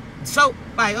 from, so,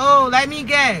 like, oh, let me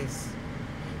guess.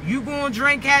 You gonna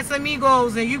drink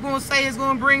Casamigos and you gonna say it's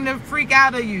gonna bring the freak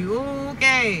out of you.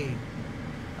 Okay.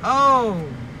 Oh.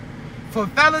 For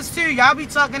fellas too, y'all be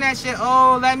talking that shit.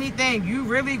 Oh, let me think. You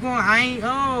really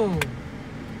gonna,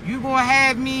 you gonna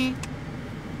have me,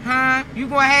 huh? You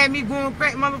gonna have me going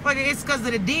crack, motherfucker. It's because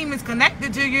of the demons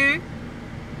connected to you.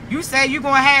 You say you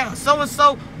gonna have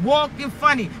so-and-so walking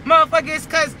funny. Motherfucker, it's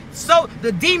because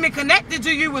the demon connected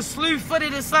to you was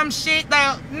slew-footed or some shit.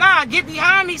 Like, nah, get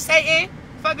behind me, Satan.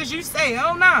 Fuck as you say.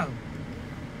 Oh, no.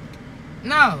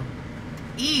 No.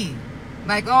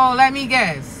 Like, oh, let me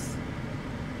guess.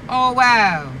 Oh,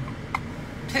 wow.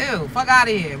 Pill. Fuck out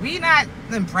of here. We not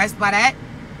impressed by that.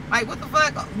 Like, what the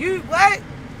fuck? You, what?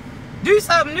 Do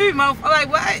something new, motherfucker. Like,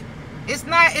 what? It's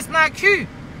not cute.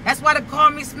 That's why the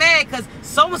karmic's mad, because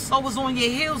so-and-so was on your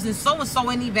heels and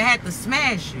so-and-so ain't even had to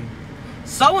smash you.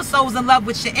 So-and-so was in love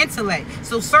with your intellect.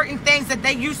 So certain things that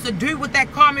they used to do with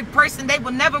that karmic person, they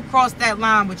would never cross that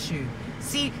line with you.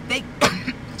 See, they,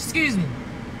 excuse me,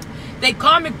 they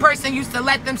karmic person used to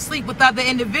let them sleep with other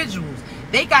individuals.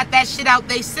 They got that shit out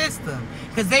their system.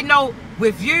 Because they know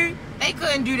with you, they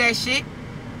couldn't do that shit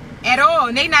at all.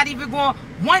 And they not even going to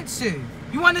want to.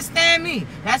 You understand me?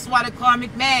 That's why the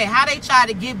karmic mad. How they try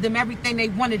to give them everything they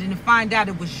wanted and to find out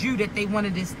it was you that they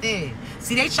wanted instead.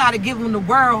 See, they try to give them the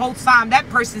world whole time. That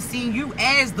person seeing you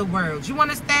as the world. You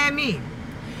understand me?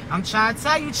 I'm trying to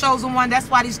tell you, chosen one, that's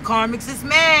why these karmics is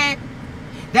mad.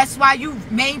 That's why you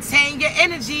maintain your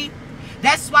energy.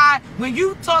 That's why when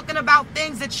you talking about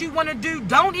things that you want to do,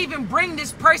 don't even bring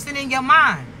this person in your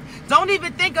mind. Don't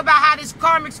even think about how this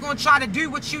karmic's going to try to do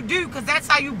what you do, because that's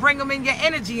how you bring them in your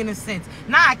energy in a sense.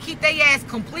 Nah, keep their ass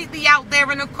completely out there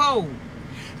in the cold.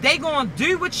 They going to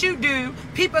do what you do.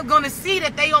 People are going to see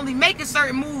that they only making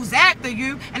certain moves after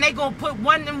you, and they going to put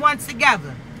one and one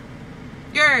together.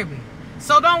 You heard me?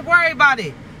 So don't worry about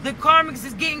it. The karmics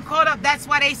is getting caught up. That's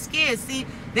why they scared. See,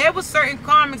 there was certain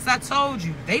karmics I told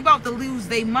you. They about to lose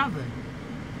their mother.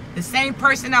 The same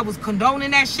person that was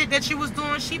condoning that shit that you was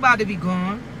doing, she about to be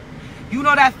gone. You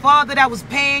know that father that was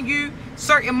paying you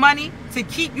certain money to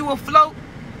keep you afloat?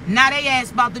 Now they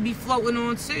ass about to be floating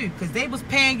on too. Because they was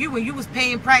paying you and you was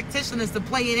paying practitioners to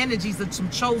play in energies of some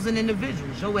chosen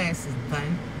individuals. Your ass is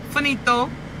done. Finito.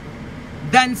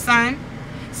 Done, son.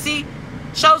 See,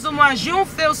 chosen ones, you don't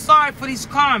feel sorry for these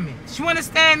karmics. You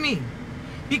understand me?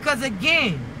 Because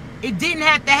again, it didn't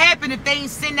have to happen if they ain't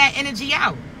send that energy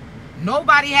out.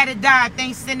 Nobody had to die if they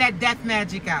ain't send that death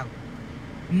magic out.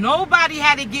 Nobody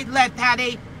had to get left how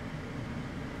they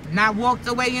not walked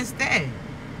away instead.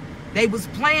 They was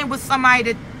playing with somebody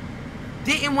that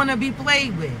didn't want to be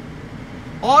played with.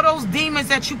 All those demons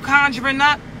that you conjuring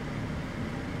up,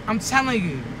 I'm telling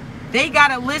you, they got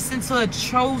to listen to a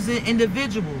chosen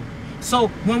individual. So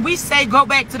when we say go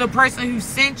back to the person who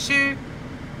sent you,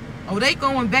 oh, they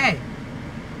going back.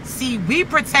 See, we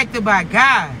protected by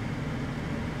God.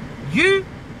 You,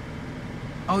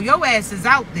 oh, your ass is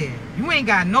out there. You ain't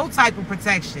got no type of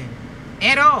protection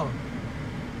at all.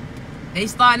 They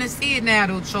starting to see it now,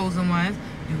 those chosen ones.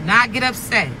 Do not get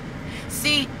upset.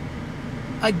 See,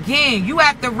 again, you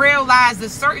have to realize that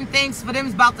certain things for them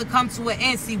is about to come to an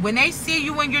end. See, when they see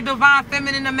you in your divine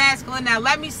feminine and masculine, now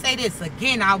let me say this.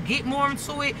 Again, I'll get more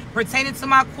into it pertaining to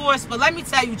my course, but let me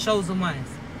tell you, chosen ones.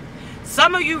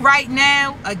 Some of you right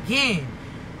now, again,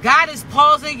 God is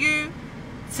pausing you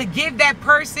to give that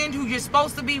person who you're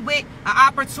supposed to be with an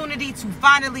opportunity to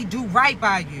finally do right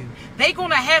by you. They're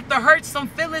going to have to hurt some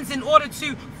feelings in order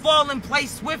to fall in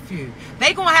place with you.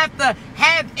 They're going to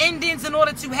have endings in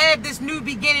order to have this new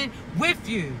beginning with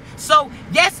you. So,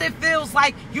 yes, it feels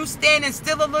like you standing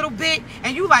still a little bit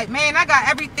and you like, man, I got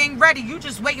everything ready. You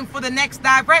just waiting for the next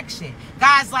direction.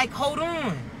 God's like, hold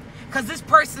on, because this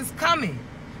person's coming.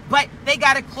 But they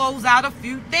got to close out a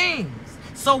few things.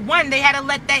 So one, they had to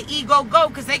let that ego go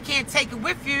because they can't take it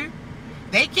with you.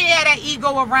 They can't have that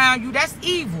ego around you. That's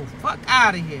evil. Fuck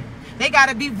out of here. They got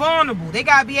to be vulnerable. They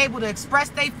got to be able to express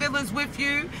their feelings with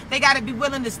you. They got to be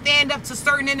willing to stand up to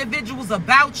certain individuals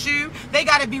about you. They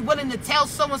got to be willing to tell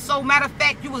so-and-so, matter of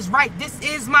fact, you was right. This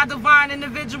is my divine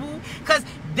individual. Because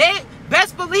they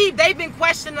best believe they've been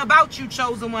questioning about you,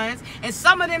 chosen ones. And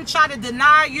some of them try to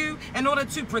deny you in order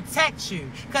to protect you.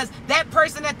 Because that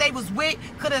person that they was with,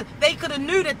 they could have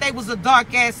knew that they was a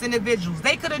dark-ass individuals.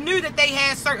 They could have knew that they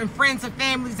had certain friends and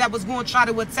families that was going to try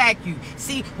to attack you.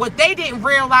 See, what they didn't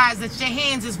realize that your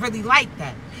hands is really like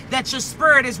that. That your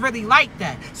spirit is really like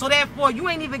that. So therefore, you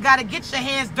ain't even got to get your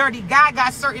hands dirty. God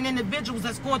got certain individuals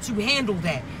that's going to handle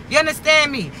that. You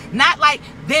understand me? Not like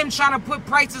them trying to put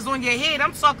prices on your head.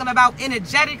 I'm talking about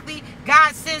energetically.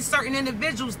 God sends certain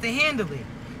individuals to handle it.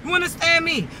 You understand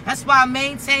me? That's why I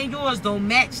maintain yours. Don't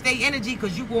match their energy,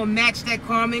 because you going to match that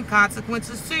karma and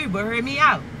consequences too. But hear me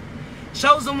out.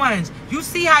 Chosen ones, you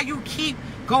see how you keep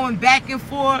going back and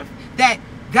forth? That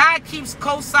God keeps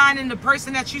co-signing the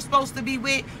person that you're supposed to be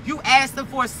with. You ask them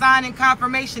for a sign and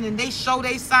confirmation and they show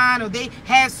they sign, or they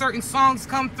have certain songs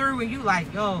come through and you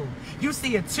like, yo, you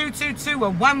see a 222 or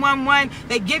 111.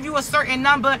 They give you a certain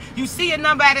number. You see a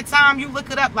number at a time. You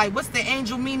look it up like, what's the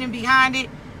angel meaning behind it?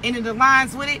 And it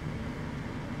aligns with it.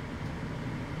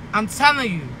 I'm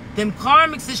telling you, them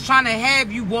karmics is trying to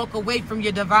have you walk away from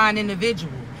your divine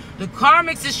individual. The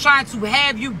karmics is trying to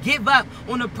have you give up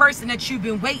on the person that you've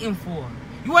been waiting for.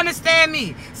 You understand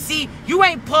me? See, you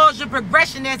ain't paused your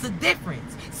progression. There's a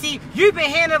difference. See, you've been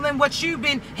handling what you've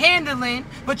been handling,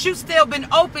 but you still been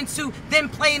open to them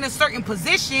playing a certain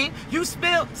position. You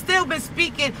still been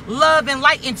speaking love and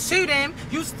light into them.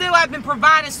 You still have been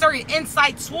providing certain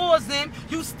insight towards them.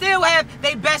 You still have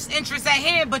their best interests at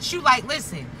hand, but you like,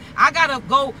 listen, I gotta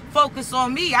go focus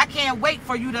on me. I can't wait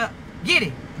for you to get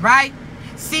it, right?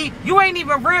 See, you ain't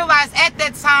even realized at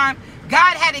that time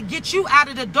God had to get you out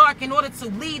of the dark in order to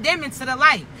lead them into the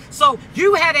light. So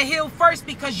you had to heal first,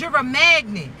 because you're a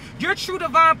magnet. Your true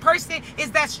divine person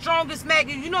is that strongest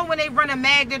magnet. You know when they run a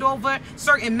magnet over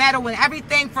certain metal and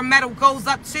everything from metal goes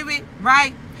up to it,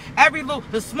 right?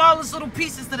 The smallest little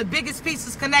pieces to the biggest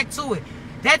pieces connect to it.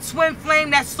 That twin flame,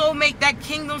 that soulmate, that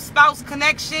kingdom spouse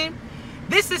connection,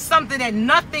 this is something that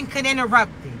nothing can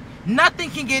interrupt it. Nothing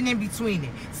can get in between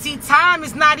it. See, time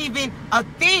is not even a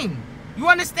thing. You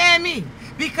understand me?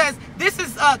 Because this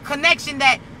is a connection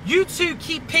that you two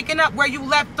keep picking up where you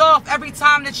left off every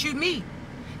time that you meet.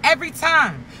 Every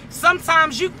time.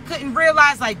 sometimes you couldn't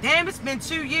realize, like, damn, it's been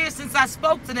 2 years since I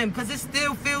spoke to them, because it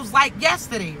still feels like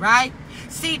yesterday, right?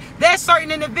 See, there's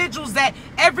certain individuals that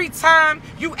every time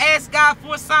you ask God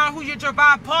for a sign who your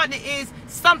divine partner is,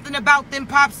 something about them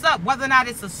pops up. Whether or not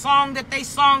it's a song that they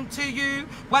sung to you,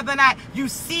 whether or not you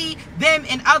see them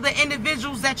and other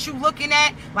individuals that you looking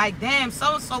at, like, damn,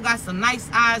 so-and-so got some nice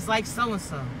eyes like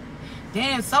so-and-so.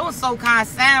 Damn, so-and-so kind of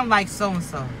sound like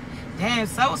so-and-so. Damn,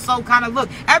 so-and-so kind of look.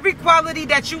 Every quality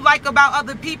that you like about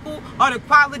other people are the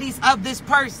qualities of this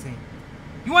person.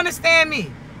 You understand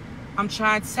me? I'm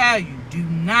trying to tell you, do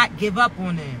not give up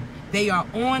on them. They are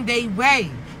on their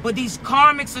way. But these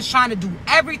karmics are trying to do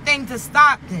everything to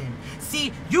stop them.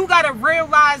 See, you got to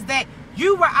realize that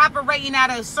you were operating out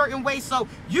a certain way. So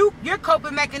your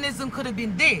coping mechanism could have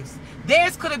been this.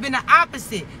 Theirs could have been the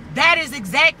opposite. That is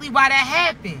exactly why that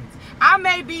happens. I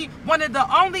may be one of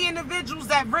the only individuals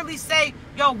that really say,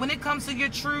 yo, when it comes to your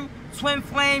true twin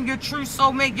flame, your true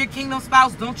soulmate, your kingdom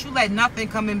spouse, don't you let nothing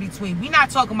come in between. We're not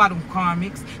talking about them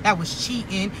karmics that was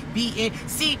cheating, beating.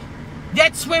 See,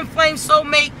 that twin flame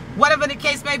soulmate, whatever the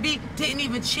case may be, didn't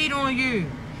even cheat on you.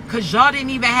 Because y'all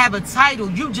didn't even have a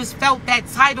title. You just felt that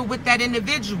title with that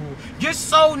individual. Your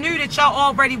soul knew that y'all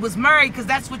already was married because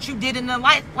that's what you did in the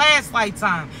last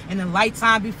lifetime. In the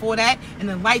lifetime before that. In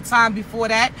the lifetime before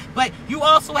that. But you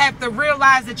also have to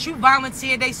realize that you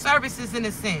volunteered their services in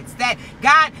a sense. That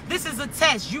God, this is a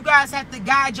test. You guys have to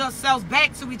guide yourselves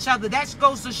back to each other. That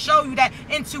goes to show you that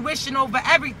intuition over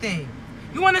everything.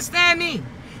 You understand me?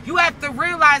 You have to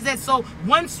realize that. So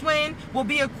one twin will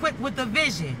be equipped with the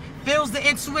vision, feels the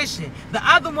intuition. The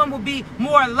other one will be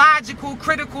more logical,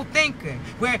 critical thinker,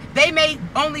 where they may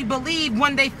only believe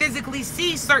when they physically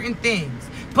see certain things,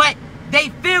 but they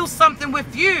feel something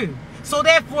with you. So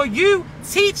therefore, you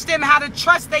teach them how to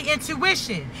trust their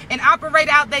intuition and operate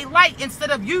out their light instead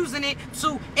of using it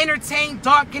to entertain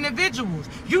dark individuals.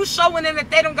 You showing them that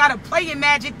they don't got to play in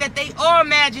magic, that they are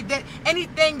magic, that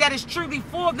anything that is truly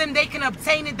for them, they can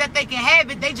obtain it, that they can have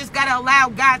it. They just got to allow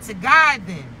God to guide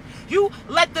them. You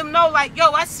let them know, like,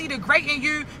 yo, I see the great in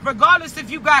you, regardless if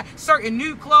you got certain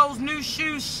new clothes, new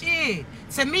shoes, shit.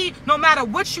 To me, no matter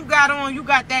what you got on, you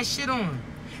got that shit on.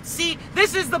 See,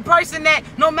 this is the person that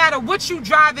no matter what you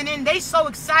driving in, they so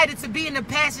excited to be in the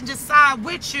passenger side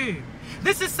with you.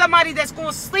 This is somebody that's going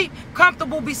to sleep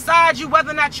comfortable beside you, whether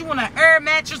or not you on an air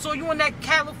mattress or you on that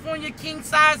California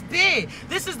king-size bed.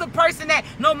 This is the person that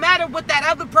no matter what that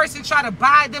other person try to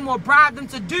buy them or bribe them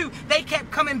to do, they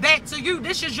kept coming back to you.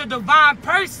 This is your divine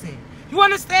person. You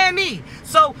understand me?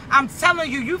 So I'm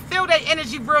telling you, you feel that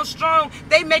energy real strong.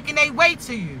 They making their way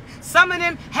to you. Some of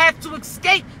them have to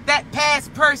escape that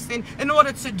past person in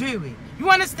order to do it. You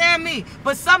understand me?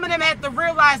 But some of them have to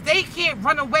realize they can't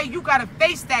run away. You got to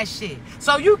face that shit.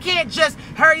 So you can't just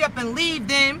hurry up and leave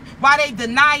them while they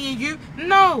denying you.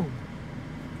 No.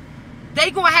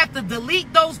 They going to have to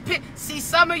delete those See,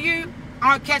 some of you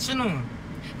aren't catching on.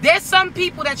 There's some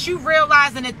people that you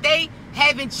realizing that they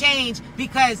haven't changed,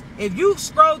 because if you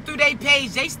scroll through their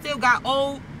page, they still got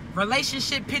old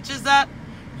relationship pictures up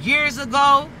years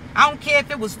ago. I don't care if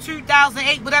it was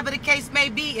 2008, whatever the case may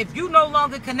be. If you no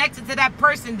longer connected to that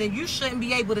person, then you shouldn't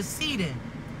be able to see them.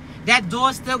 That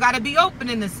door still got to be open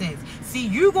in a sense. See,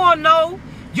 you going to know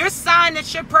your sign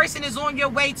that your person is on your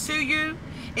way to you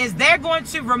is they're going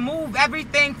to remove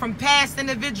everything from past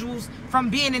individuals from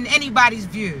being in anybody's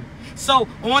view. So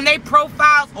on their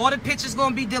profiles, all the pictures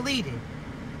going to be deleted.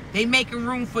 They making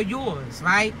room for yours,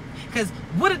 right? Because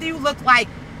what do you look like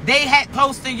they had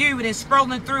posted you and then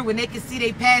scrolling through and they can see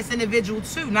they past individual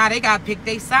too? Now they got to pick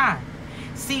their side.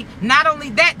 See, not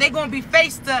only that, they're going to be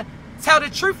faced to tell the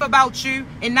truth about you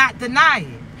and not deny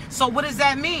it. So what does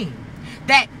that mean?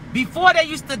 That before they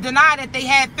used to deny that they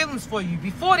had feelings for you.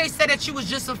 Before they said that you was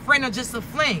just a friend or just a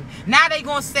fling. Now they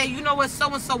going to say, you know what,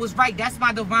 so-and-so was right. That's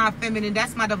my divine feminine.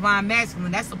 That's my divine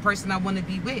masculine. That's the person I want to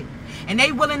be with. And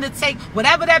they willing to take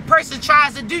whatever that person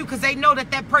tries to do because they know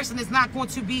that that person is not going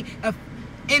to be an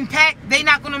impact. They're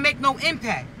not going to make no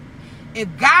impact. If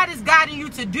God is guiding you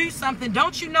to do something,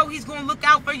 don't you know he's going to look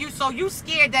out for you? So you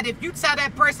scared that if you tell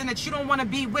that person that you don't want to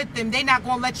be with them, they're not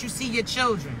going to let you see your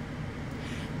children.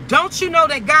 Don't you know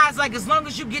that God's like, as long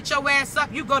as you get your ass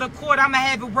up, you go to court, I'm going to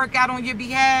have it work out on your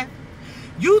behalf?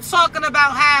 You talking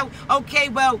about how, okay,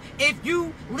 well, if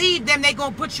you leave them, they're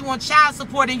going to put you on child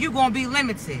support and you're going to be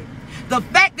limited. The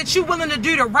fact that you're willing to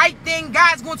do the right thing,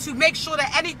 God's going to make sure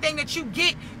that anything that you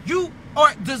get, you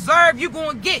or deserve, you're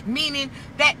going to get. Meaning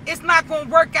that it's not going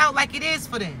to work out like it is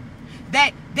for them.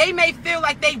 that they may feel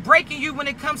like they breaking you when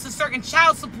it comes to certain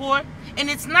child support, and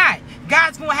it's not.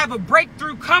 God's going to have a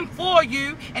breakthrough come for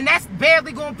you, and that's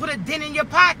barely going to put a dent in your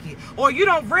pocket. Or you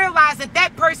don't realize that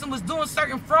that person was doing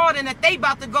certain fraud and that they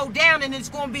about to go down, and it's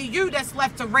going to be you that's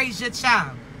left to raise your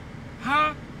child.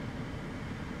 Huh?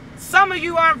 Some of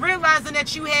you aren't realizing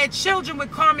that you had children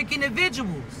with karmic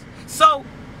individuals. So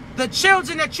the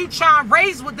children that you try and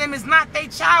raise with them is not their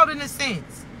child in a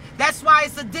sense. That's why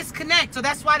it's a disconnect. So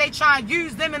that's why they try and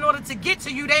use them in order to get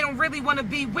to you. They don't really want to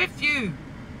be with you.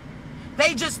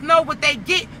 They just know what they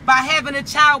get by having a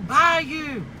child by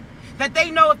you. That they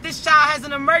know if this child has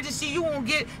an emergency, you won't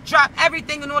drop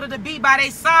everything in order to be by their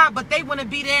side, but they want to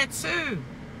be there too.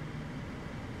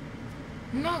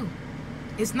 No,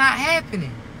 it's not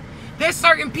happening. There's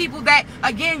certain people that,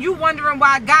 again, you wondering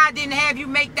why God didn't have you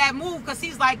make that move, because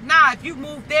he's like, nah, if you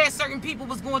moved there, certain people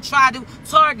was going to try to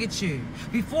target you.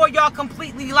 Before y'all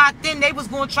completely locked in, they was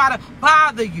going to try to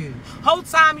bother you. Whole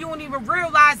time you don't even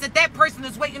realize that that person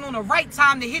is waiting on the right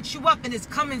time to hit you up, and it's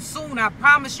coming soon, I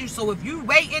promise you. So if you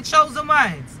waiting, chosen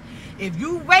ones, if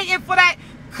you waiting for that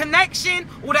connection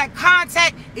or that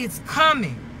contact, it's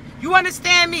coming. You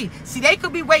understand me? See, they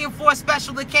could be waiting for a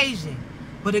special occasion,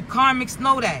 but the karmics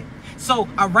know that. So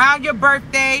around your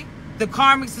birthday, the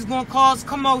karmics is going to cause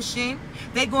commotion.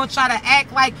 They're going to try to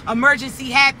act like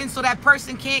emergency happened so that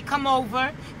person can't come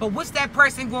over. But what's that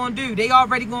person going to do? They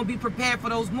already going to be prepared for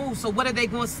those moves. So what are they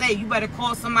going to say? You better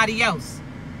call somebody else.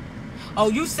 Oh,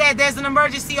 you said there's an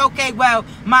emergency? Okay, well,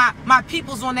 my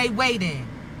people's on their way then.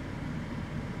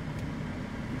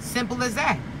 Simple as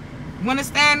that. You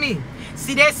understand me?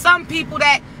 See, there's some people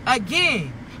that,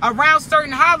 again, around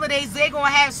certain holidays, they're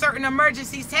going to have certain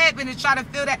emergencies happen to try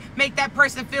to make that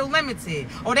person feel limited.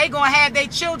 Or they're going to have their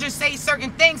children say certain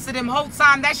things to them whole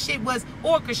time that shit was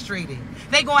orchestrated.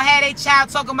 They're going to have their child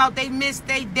talking about they miss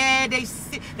their dad,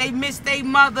 they miss their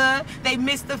mother, they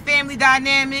miss the family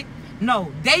dynamic.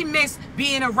 No, they miss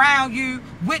being around you,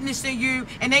 witnessing you,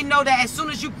 and they know that as soon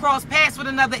as you cross paths with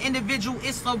another individual,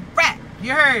 it's a wrap.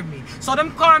 You heard me. So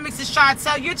them karmics is trying to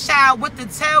tell your child what to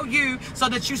tell you so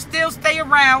that you still stay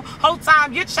around. Whole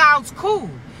time your child's cool.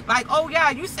 Like, oh yeah,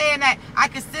 you saying that I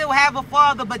can still have a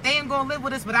father, but they ain't gonna live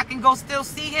with us, but I can go still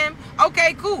see him?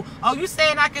 Okay, cool. Oh, you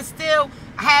saying I can still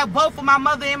have both of my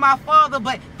mother and my father,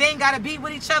 but they ain't gotta be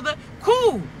with each other?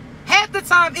 Cool. Half the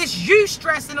time it's you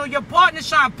stressing or your partner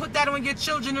trying to put that on your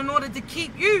children in order to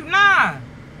keep you. Nah.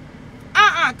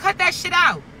 Cut that shit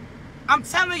out. I'm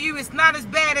telling you, it's not as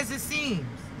bad as it seems.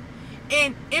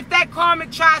 And if that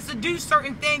karmic tries to do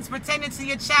certain things pertaining to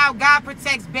your child, God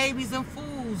protects babies and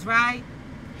fools, right?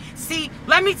 See,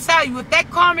 let me tell you, if that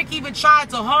karmic even tried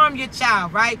to harm your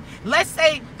child, right? Let's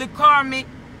say the karmic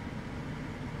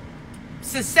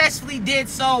successfully did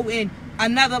so in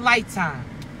another lifetime.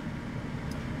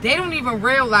 They don't even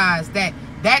realize that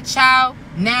that child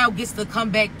now gets to come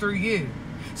back through you.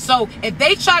 So if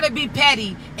they try to be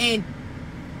petty and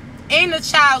in the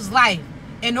child's life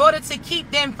in order to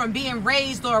keep them from being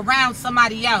raised or around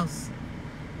somebody else,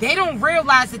 they don't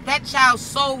realize that that child's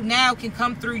soul now can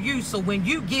come through you. So when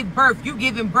you give birth, you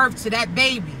giving birth to that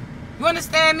baby. You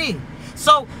understand me?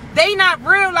 So they not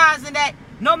realizing that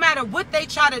no matter what they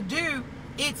try to do,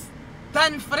 it's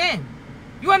done for them.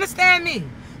 You understand me?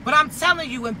 But I'm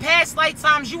telling you, in past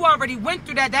lifetimes, you already went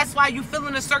through that. That's why you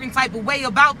feeling a certain type of way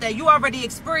about that. You already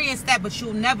experienced that, but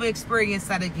you'll never experience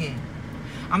that again.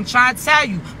 I'm trying to tell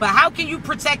you. But how can you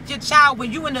protect your child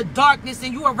when you in the darkness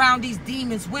and you around these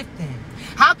demons with them?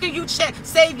 How can you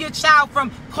save your child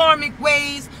from karmic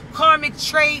ways, karmic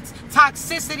traits,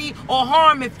 toxicity, or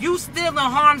harm? If you still in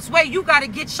harm's way, you got to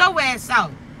get your ass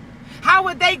out. How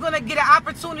are they going to get an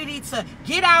opportunity to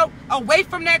get out away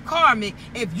from that karmic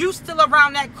if you still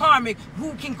around that karmic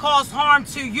who can cause harm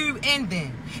to you and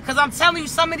them? Because I'm telling you,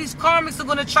 some of these karmics are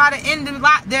going to try to end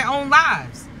their own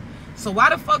lives. So why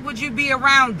the fuck would you be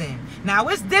around them? Now,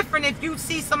 it's different if you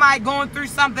see somebody going through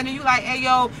something and you like, hey,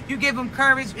 yo, you give them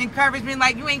encouragement,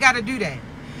 like, you ain't got to do that.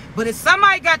 But if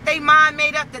somebody got their mind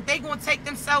made up that they going to take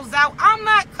themselves out, I'm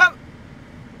not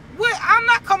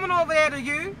coming over there to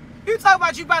you. You talk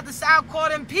about you about to say, I'll call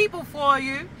them people for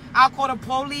you. I'll call the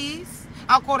police.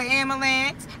 I'll call the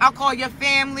ambulance. I'll call your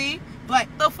family. But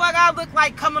the fuck I look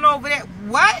like coming over there?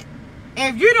 What?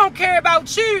 If you don't care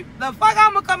about you, the fuck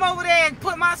I'm going to come over there and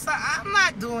put myself... I'm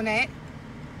not doing that.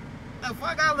 The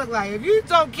fuck I look like? If you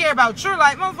don't care about your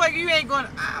life, motherfucker, you ain't going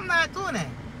to... I'm not doing that.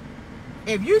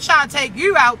 If you try to take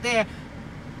you out there,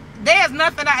 there's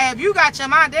nothing... If you got your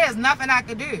mind, there's nothing I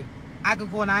can do. I can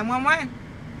call 911.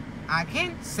 I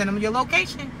can send them your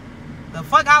location. The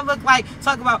fuck I look like?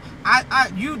 Talk about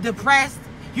you depressed.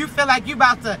 You feel like you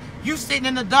about to You sitting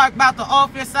in the dark about the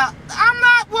office. I'm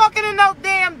not walking in no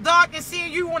damn dark and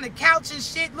seeing you on the couch and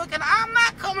shit looking. I'm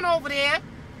not coming over there.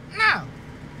 No.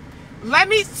 Let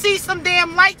me see some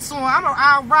damn lights on.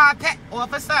 I'll ride past.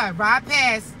 Officer, ride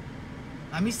past.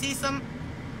 Let me see some.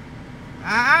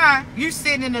 You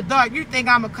sitting in the dark. You think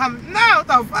I'm going to come. No,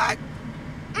 the fuck.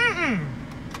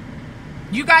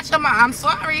 You got your mind. I'm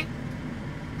sorry.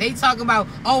 They talking about,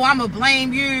 oh, I'm going to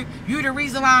blame you. You the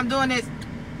reason why I'm doing this.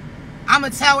 I'm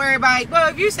going to tell everybody. Well,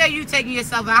 if you say you taking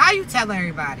yourself out, how you telling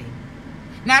everybody?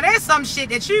 Now, there's some shit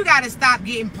that you got to stop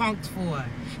getting punked for.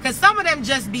 Because some of them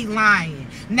just be lying.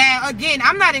 Now, again,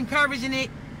 I'm not encouraging it.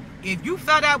 If you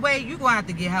felt that way, you're going to have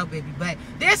to get help, baby. But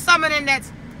there's some of them that's,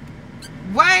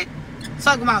 what?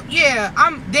 Talking about, yeah,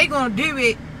 they going to do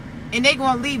it. And they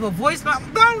going to leave a voicemail.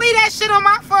 Don't leave that shit on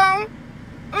my phone.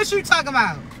 What you talking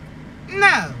about?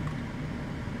 No.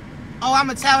 Oh, I'm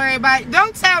going to tell everybody.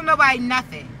 Don't tell nobody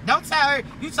nothing. Don't tell her.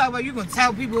 You talk about you going to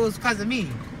tell people it was because of me.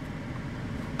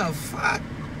 The fuck?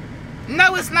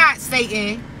 No, it's not,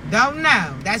 Satan. Don't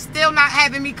know. That's still not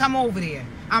having me come over there.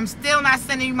 I'm still not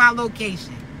sending you my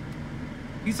location.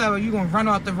 You talk about you going to run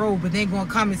off the road, but then going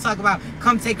to come and talk about,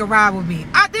 come take a ride with me.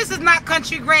 This is not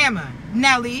country grammar,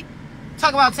 Nelly.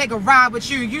 Talk about take a ride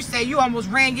with you. You say you almost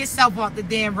ran yourself off the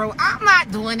damn road. I'm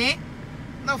not doing it.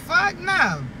 The fuck?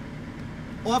 No.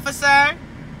 Officer,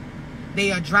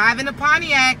 they are driving a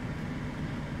Pontiac.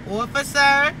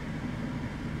 Officer,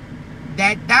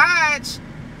 that Dodge,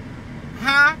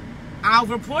 huh? I'll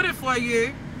report it for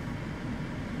you.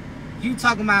 You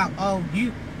talking about, oh,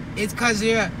 it's because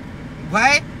you're,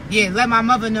 what? Yeah, let my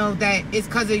mother know that it's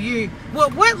because of you. Well,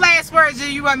 what last words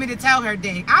do you want me to tell her,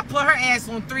 then? I'll put her ass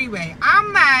on three-way.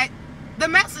 I'm not the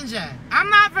messenger. I'm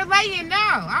not relaying, no.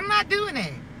 I'm not doing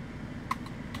it.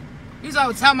 You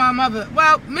always tell my mother,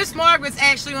 well, Miss Margaret's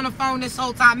actually on the phone this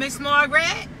whole time. Miss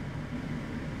Margaret?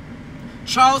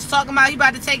 Charles talking about he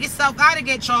about to take himself out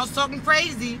again. Charles talking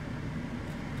crazy.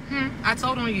 I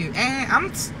told on you. And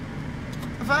I'm...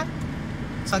 What?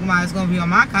 Talking about it's going to be on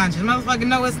my conscience. Motherfucker,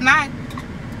 no, it's not.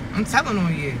 I'm telling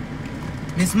on you.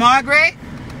 Miss Margaret,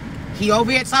 he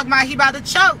over here talking about he about to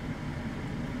choke.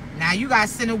 Now you got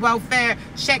to send a welfare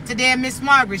check to damn Miss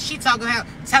Margaret. She talking about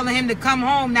telling him to come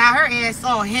home. Now her ass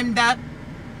all hemmed up.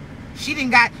 She done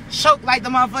got choked like the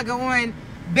motherfucker on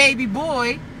Baby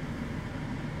Boy.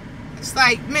 It's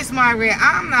like, Miss Margaret,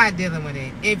 I'm not dealing with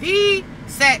it. If he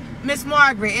said, Miss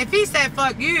Margaret, if he said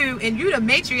fuck you and you the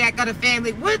matriarch of the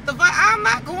family, what the fuck? I'm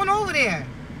not going over there.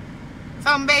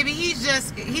 Tell him, baby, he's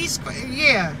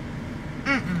yeah.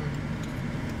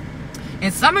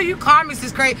 And some of you karmics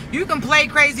is crazy. You can play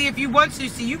crazy if you want to.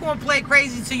 See, you gonna play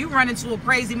crazy till you run into a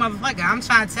crazy motherfucker. I'm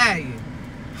trying to tell you.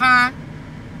 Huh?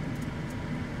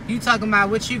 You talking about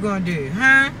what you gonna do,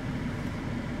 huh?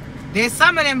 There's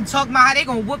some of them talking about how they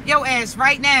gonna whoop your ass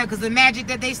right now because the magic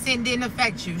that they sent didn't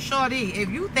affect you. Shorty, if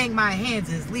you think my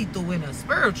hands is lethal in a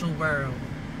spiritual world,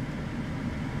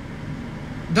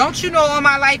 don't you know all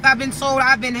my life I've been told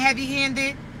I've been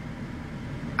heavy-handed?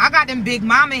 I got them big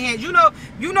mama hands. You know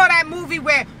that movie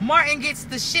where Martin gets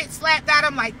the shit slapped out of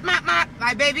him like,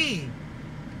 like, baby,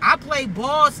 I played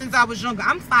ball since I was younger.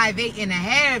 I'm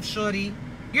 5'8.5", shorty.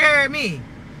 You heard me?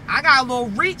 I got a little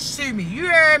reach to me. You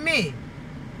heard me?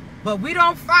 But we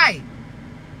don't fight.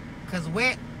 Because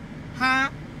we're, huh?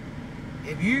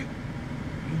 If you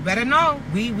better know,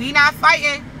 we not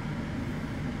fighting.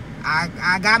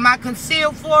 I got my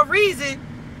concealed for a reason.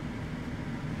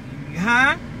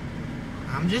 Huh?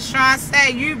 I'm just trying to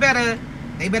say,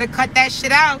 they better cut that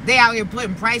shit out. They out here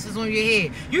putting prices on your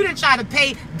head. You didn't try to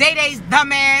pay Day-Day's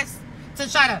dumbass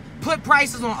to try to put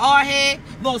prices on our head.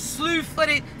 Little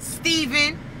slew-footed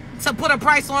Steven to put a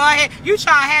price on our head. You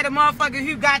try to have the motherfucker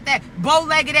who got that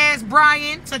bow-legged ass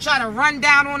Brian to try to run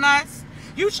down on us.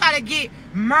 You try to get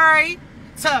Murray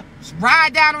to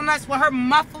ride down on us with her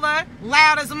muffler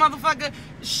loud as a motherfucker.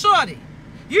 Shorty,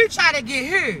 you try to get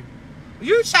who?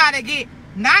 You try to get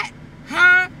not,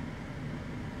 huh?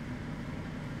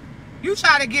 You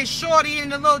try to get Shorty in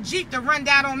the little Jeep to run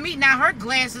down on me. Now her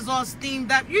glasses all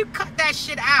steamed up. You cut that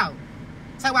shit out.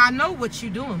 So I know what you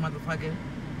doing, motherfucker.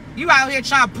 You out here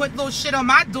trying to put little shit on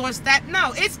my doorstep.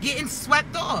 No, it's getting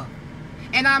swept off.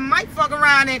 And I might fuck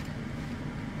around and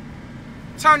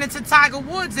turn into Tiger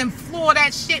Woods and floor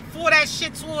that shit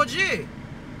towards you.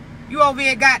 You over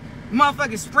here got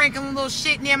motherfuckers sprinkling little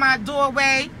shit near my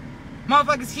doorway.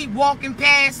 Motherfuckers keep walking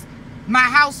past my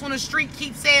house on the street,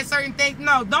 keep saying certain things.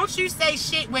 No, don't you say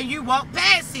shit when you walk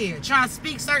past here, trying to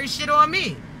speak certain shit on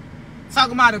me.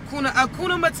 Talking about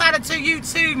Akuna Matata to you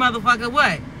too, motherfucker.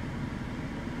 What?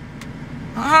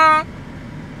 I'm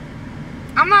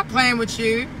not playing with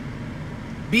you.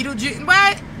 Beetlejuice,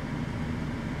 what?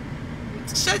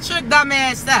 Shut your dumb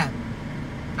ass up.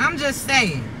 I'm just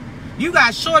saying. You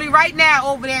got shorty right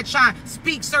now over there trying to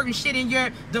speak certain shit in your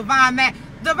divine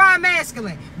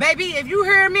masculine. Baby, if you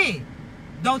hear me,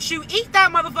 don't you eat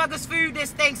that motherfucker's food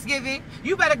this Thanksgiving.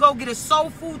 You better go get a soul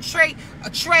food tray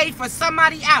for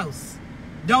somebody else.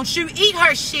 Don't you eat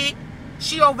her shit.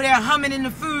 She over there humming in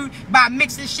the food by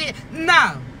mixing shit.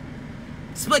 No.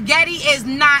 Spaghetti is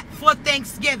not for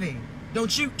Thanksgiving.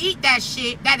 Don't you eat that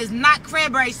shit. That is not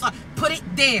cranberry sauce. Put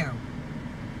it down.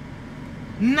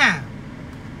 No.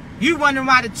 You wondering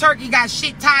why the turkey got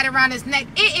shit tied around his neck.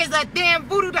 It is a damn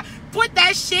voodoo doll. Put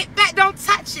that shit back. Don't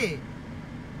touch it.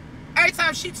 Every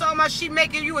time she talking about she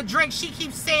making you a drink, she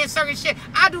keeps saying certain shit.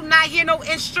 I do not hear no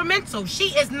instrumental. She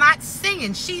is not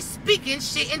singing. She's speaking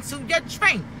shit into your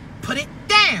drink. Put it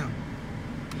down.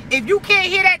 If you can't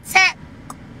hear that tap,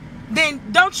 then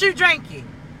don't you drink it.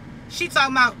 She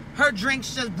talking about her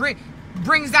drinks just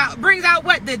brings out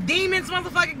what? The demons,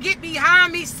 motherfucker, get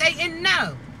behind me, Satan.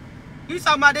 No. You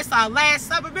talking about this our last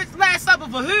supper, bitch? Last supper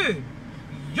for who?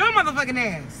 Your motherfucking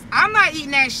ass. I'm not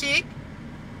eating that shit.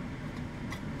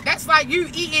 That's like you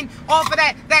eating off of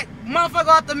that motherfucker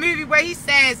off the movie where he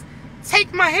says,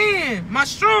 take my hand, my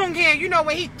strong hand. You know,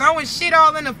 when he throwing shit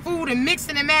all in the food and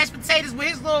mixing the mashed potatoes with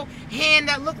his little hand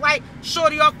that look like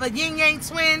Shorty off the Yin Yang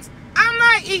Twins. I'm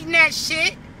not eating that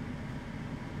shit.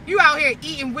 You out here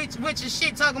eating witch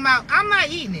shit talking about, I'm not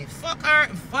eating it. Fuck her,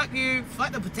 fuck you,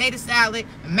 fuck the potato salad.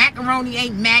 The macaroni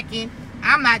ain't macking.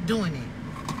 I'm not doing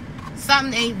it.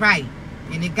 Something ain't right.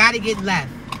 And it gotta get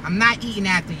left. I'm not eating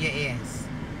after your ass.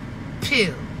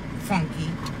 Pill, funky.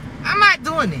 I'm not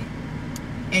doing it.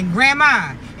 And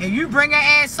grandma, if you bring her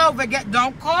ass over,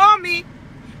 don't call me.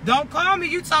 Don't call me.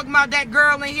 You talking about that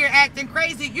girl in here acting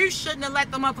crazy. You shouldn't have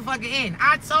let the motherfucker in.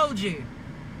 I told you.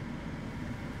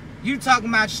 You talking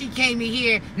about she came in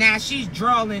here, now she's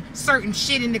drawing certain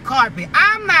shit in the carpet.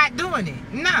 I'm not doing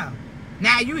it. No.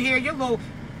 Now you hear your little,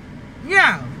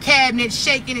 cabinet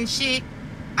shaking and shit.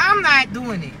 I'm not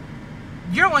doing it.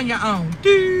 You're on your own.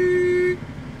 Dude.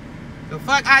 The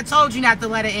fuck, I told you not to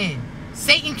let her in.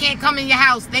 Satan can't come in your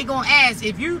house. They gonna ask.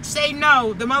 If you say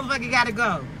no, the motherfucker gotta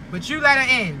go. But you let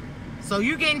her in. So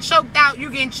you getting choked out, you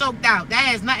getting choked out. That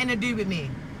has nothing to do with me.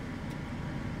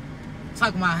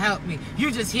 Talking about help me.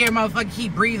 You just hear motherfucker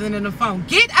keep breathing in the phone.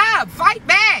 Get up. Fight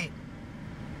back.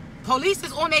 Police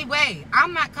is on their way.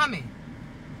 I'm not coming.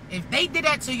 If they did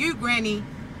that to you, Granny,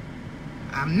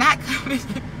 I'm not coming.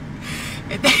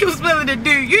 If they was willing to do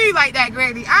you like that,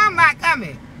 Granny, I'm not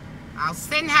coming. I'll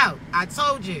send help. I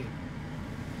told you.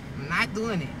 I'm not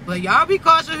doing it. But y'all be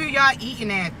cautious who y'all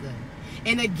eating after.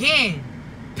 And again,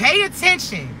 pay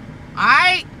attention.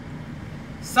 Alright?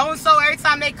 So-and-so, every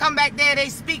time they come back there, they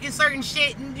speaking certain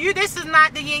shit. And this is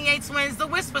not the Yin Yang Twins, the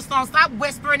Whisper Song. Stop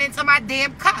whispering into my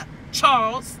damn cup,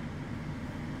 Charles.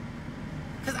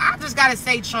 Because I just got to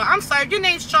say, Charles. I'm sorry, your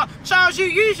name's Charles. Charles, you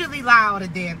usually lie all the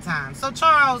damn time. So,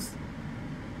 Charles,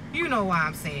 you know why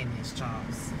I'm saying this,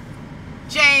 Charles.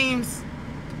 James,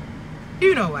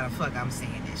 you know why the fuck I'm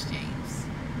saying this, James.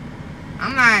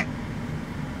 I'm not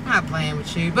playing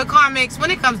with you. But Karmics,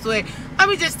 when it comes to it,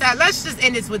 let's just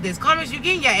end this with this. Karmics, you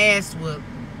getting your ass whooped.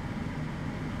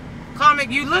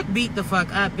 Karmic, you look beat the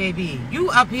fuck up, baby. You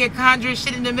up here conjuring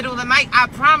shit in the middle of the night. I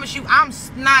promise you, I'm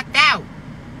knocked out.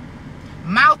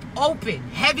 Mouth open.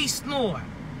 Heavy snore.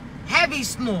 Heavy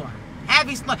snore.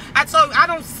 Heavy snore. I told you, I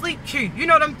don't sleep cute. You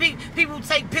know them people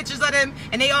take pictures of them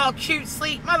and they all cute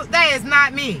sleep. That is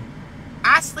not me.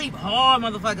 I sleep hard,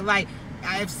 motherfucker. Like,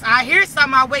 if I hear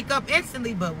something, I wake up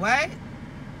instantly. But what?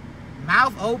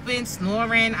 Mouth open,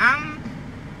 snoring.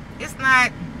 It's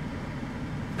not.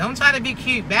 Don't try to be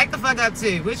cute. Back the fuck up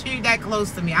too. Wish you that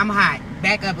close to me. I'm hot.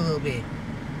 Back up a little bit.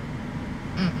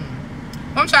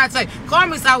 I'm trying to tell you,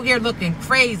 Karmic's out here looking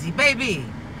crazy, baby.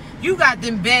 You got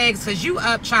them bags because you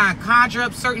up trying to conjure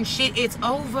up certain shit. It's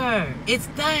over. It's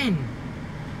done.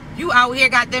 You out here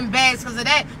got them bags because of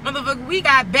that. Motherfucker, we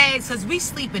got bags because we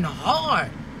sleeping hard.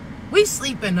 We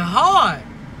sleeping hard.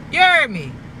 You heard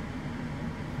me?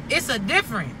 It's a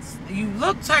difference. You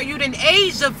look tired. You didn't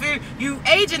age the fear. You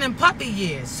aging in puppy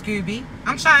years, Scooby.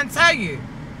 I'm trying to tell you.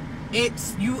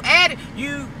 It's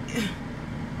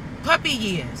puppy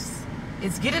years.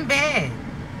 It's getting bad.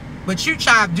 But you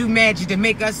try to do magic to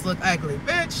make us look ugly.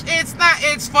 Bitch, it's not.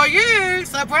 It's for you.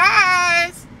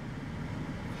 Surprise.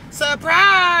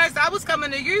 Surprise. I was coming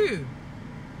to you.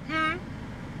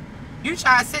 You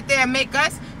try to sit there and make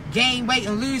us gain weight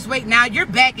and lose weight. Now your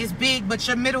back is big, but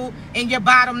your middle and your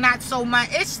bottom not so much.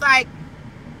 It's like,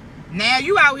 now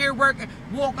you out here walking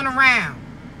around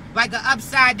like an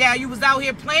upside down. You was out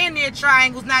here playing near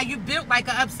triangles. Now you built like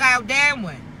an upside down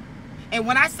one. And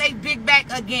when I say big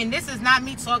back, again, this is not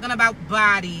me talking about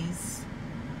bodies.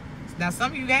 Now,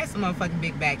 some of you got some motherfucking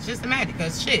big backs. Just imagine,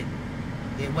 because shit,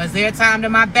 was there a time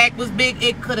that my back was big?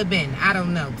 It could have been. I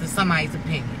don't know, to somebody's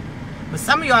opinion. But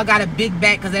some of y'all got a big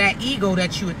back because of that ego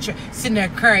that you were sitting there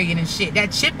carrying and shit.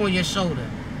 That chip on your shoulder.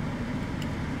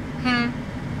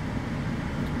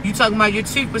 You talking about your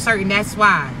tooth was hurting, that's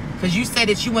why. Because you said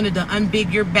that you wanted to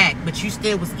unbig your back, but you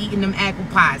still was eating them apple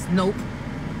pies. Nope.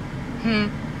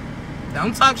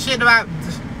 Don't talk shit about...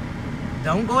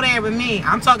 Don't go there with me.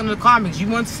 I'm talking to the Karmics. You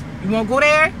want to go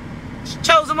there?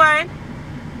 Chosen one.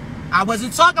 I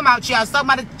wasn't talking about you. I was talking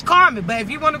about the Karmic. But if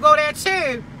you want to go there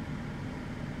too...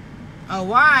 Oh,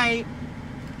 why?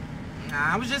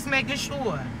 Nah, I was just making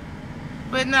sure.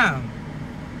 But no.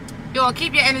 Y'all,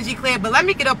 keep your energy clear. But let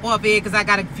me get up off here because I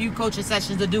got a few coaching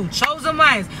sessions to do. Chosen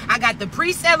ones. I got the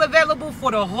pre-sale available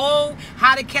for the whole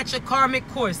How to Catch a Karmic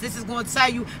course. This is going to tell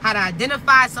you how to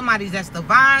identify somebody that's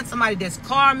divine, somebody that's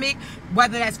karmic,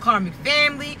 whether that's karmic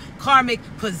family, karmic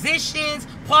positions,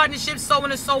 partnerships, so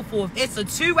on and so forth. It's a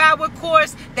 2-hour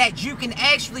course that you can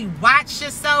actually watch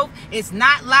yourself. It's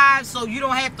not live, so you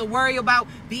don't have to worry about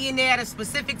being there at a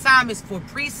specific time. It's for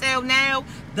pre-sale now.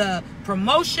 The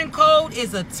promotion code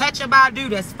is a touch about due.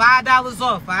 That's $5 off,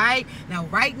 all right? Now,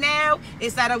 right now,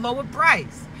 it's at a lower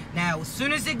price. Now, as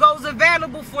soon as it goes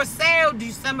available for sale,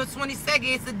 December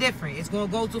 22nd, it's a different. It's going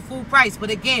to go to full price. But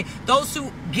again, those who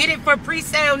get it for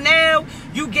pre-sale now,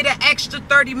 you get an extra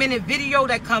 30-minute video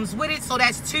that comes with it. So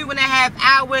that's 2.5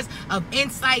 hours of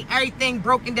insight, everything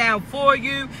broken down for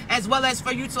you, as well as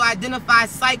for you to identify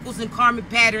cycles and karmic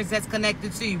patterns that's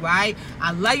connected to you, right?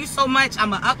 I love you so much. I'm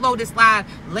going to upload this live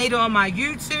later on my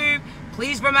YouTube.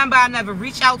 Please remember, I never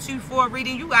reach out to you for a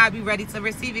reading. You gotta be ready to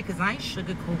receive it because I ain't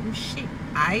sugarcoating shit,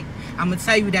 alright? I'm gonna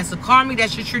tell you that's a Karmic,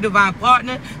 that's your true divine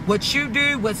partner. What you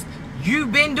do, what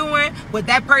you've been doing, what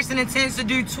that person intends to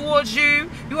do towards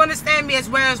you. You understand me, as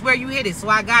well as where you hit it. So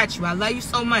I got you. I love you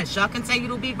so much. Y'all continue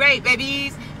to be great,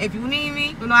 babies. If you need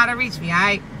me, you know how to reach me,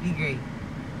 alright? Be great.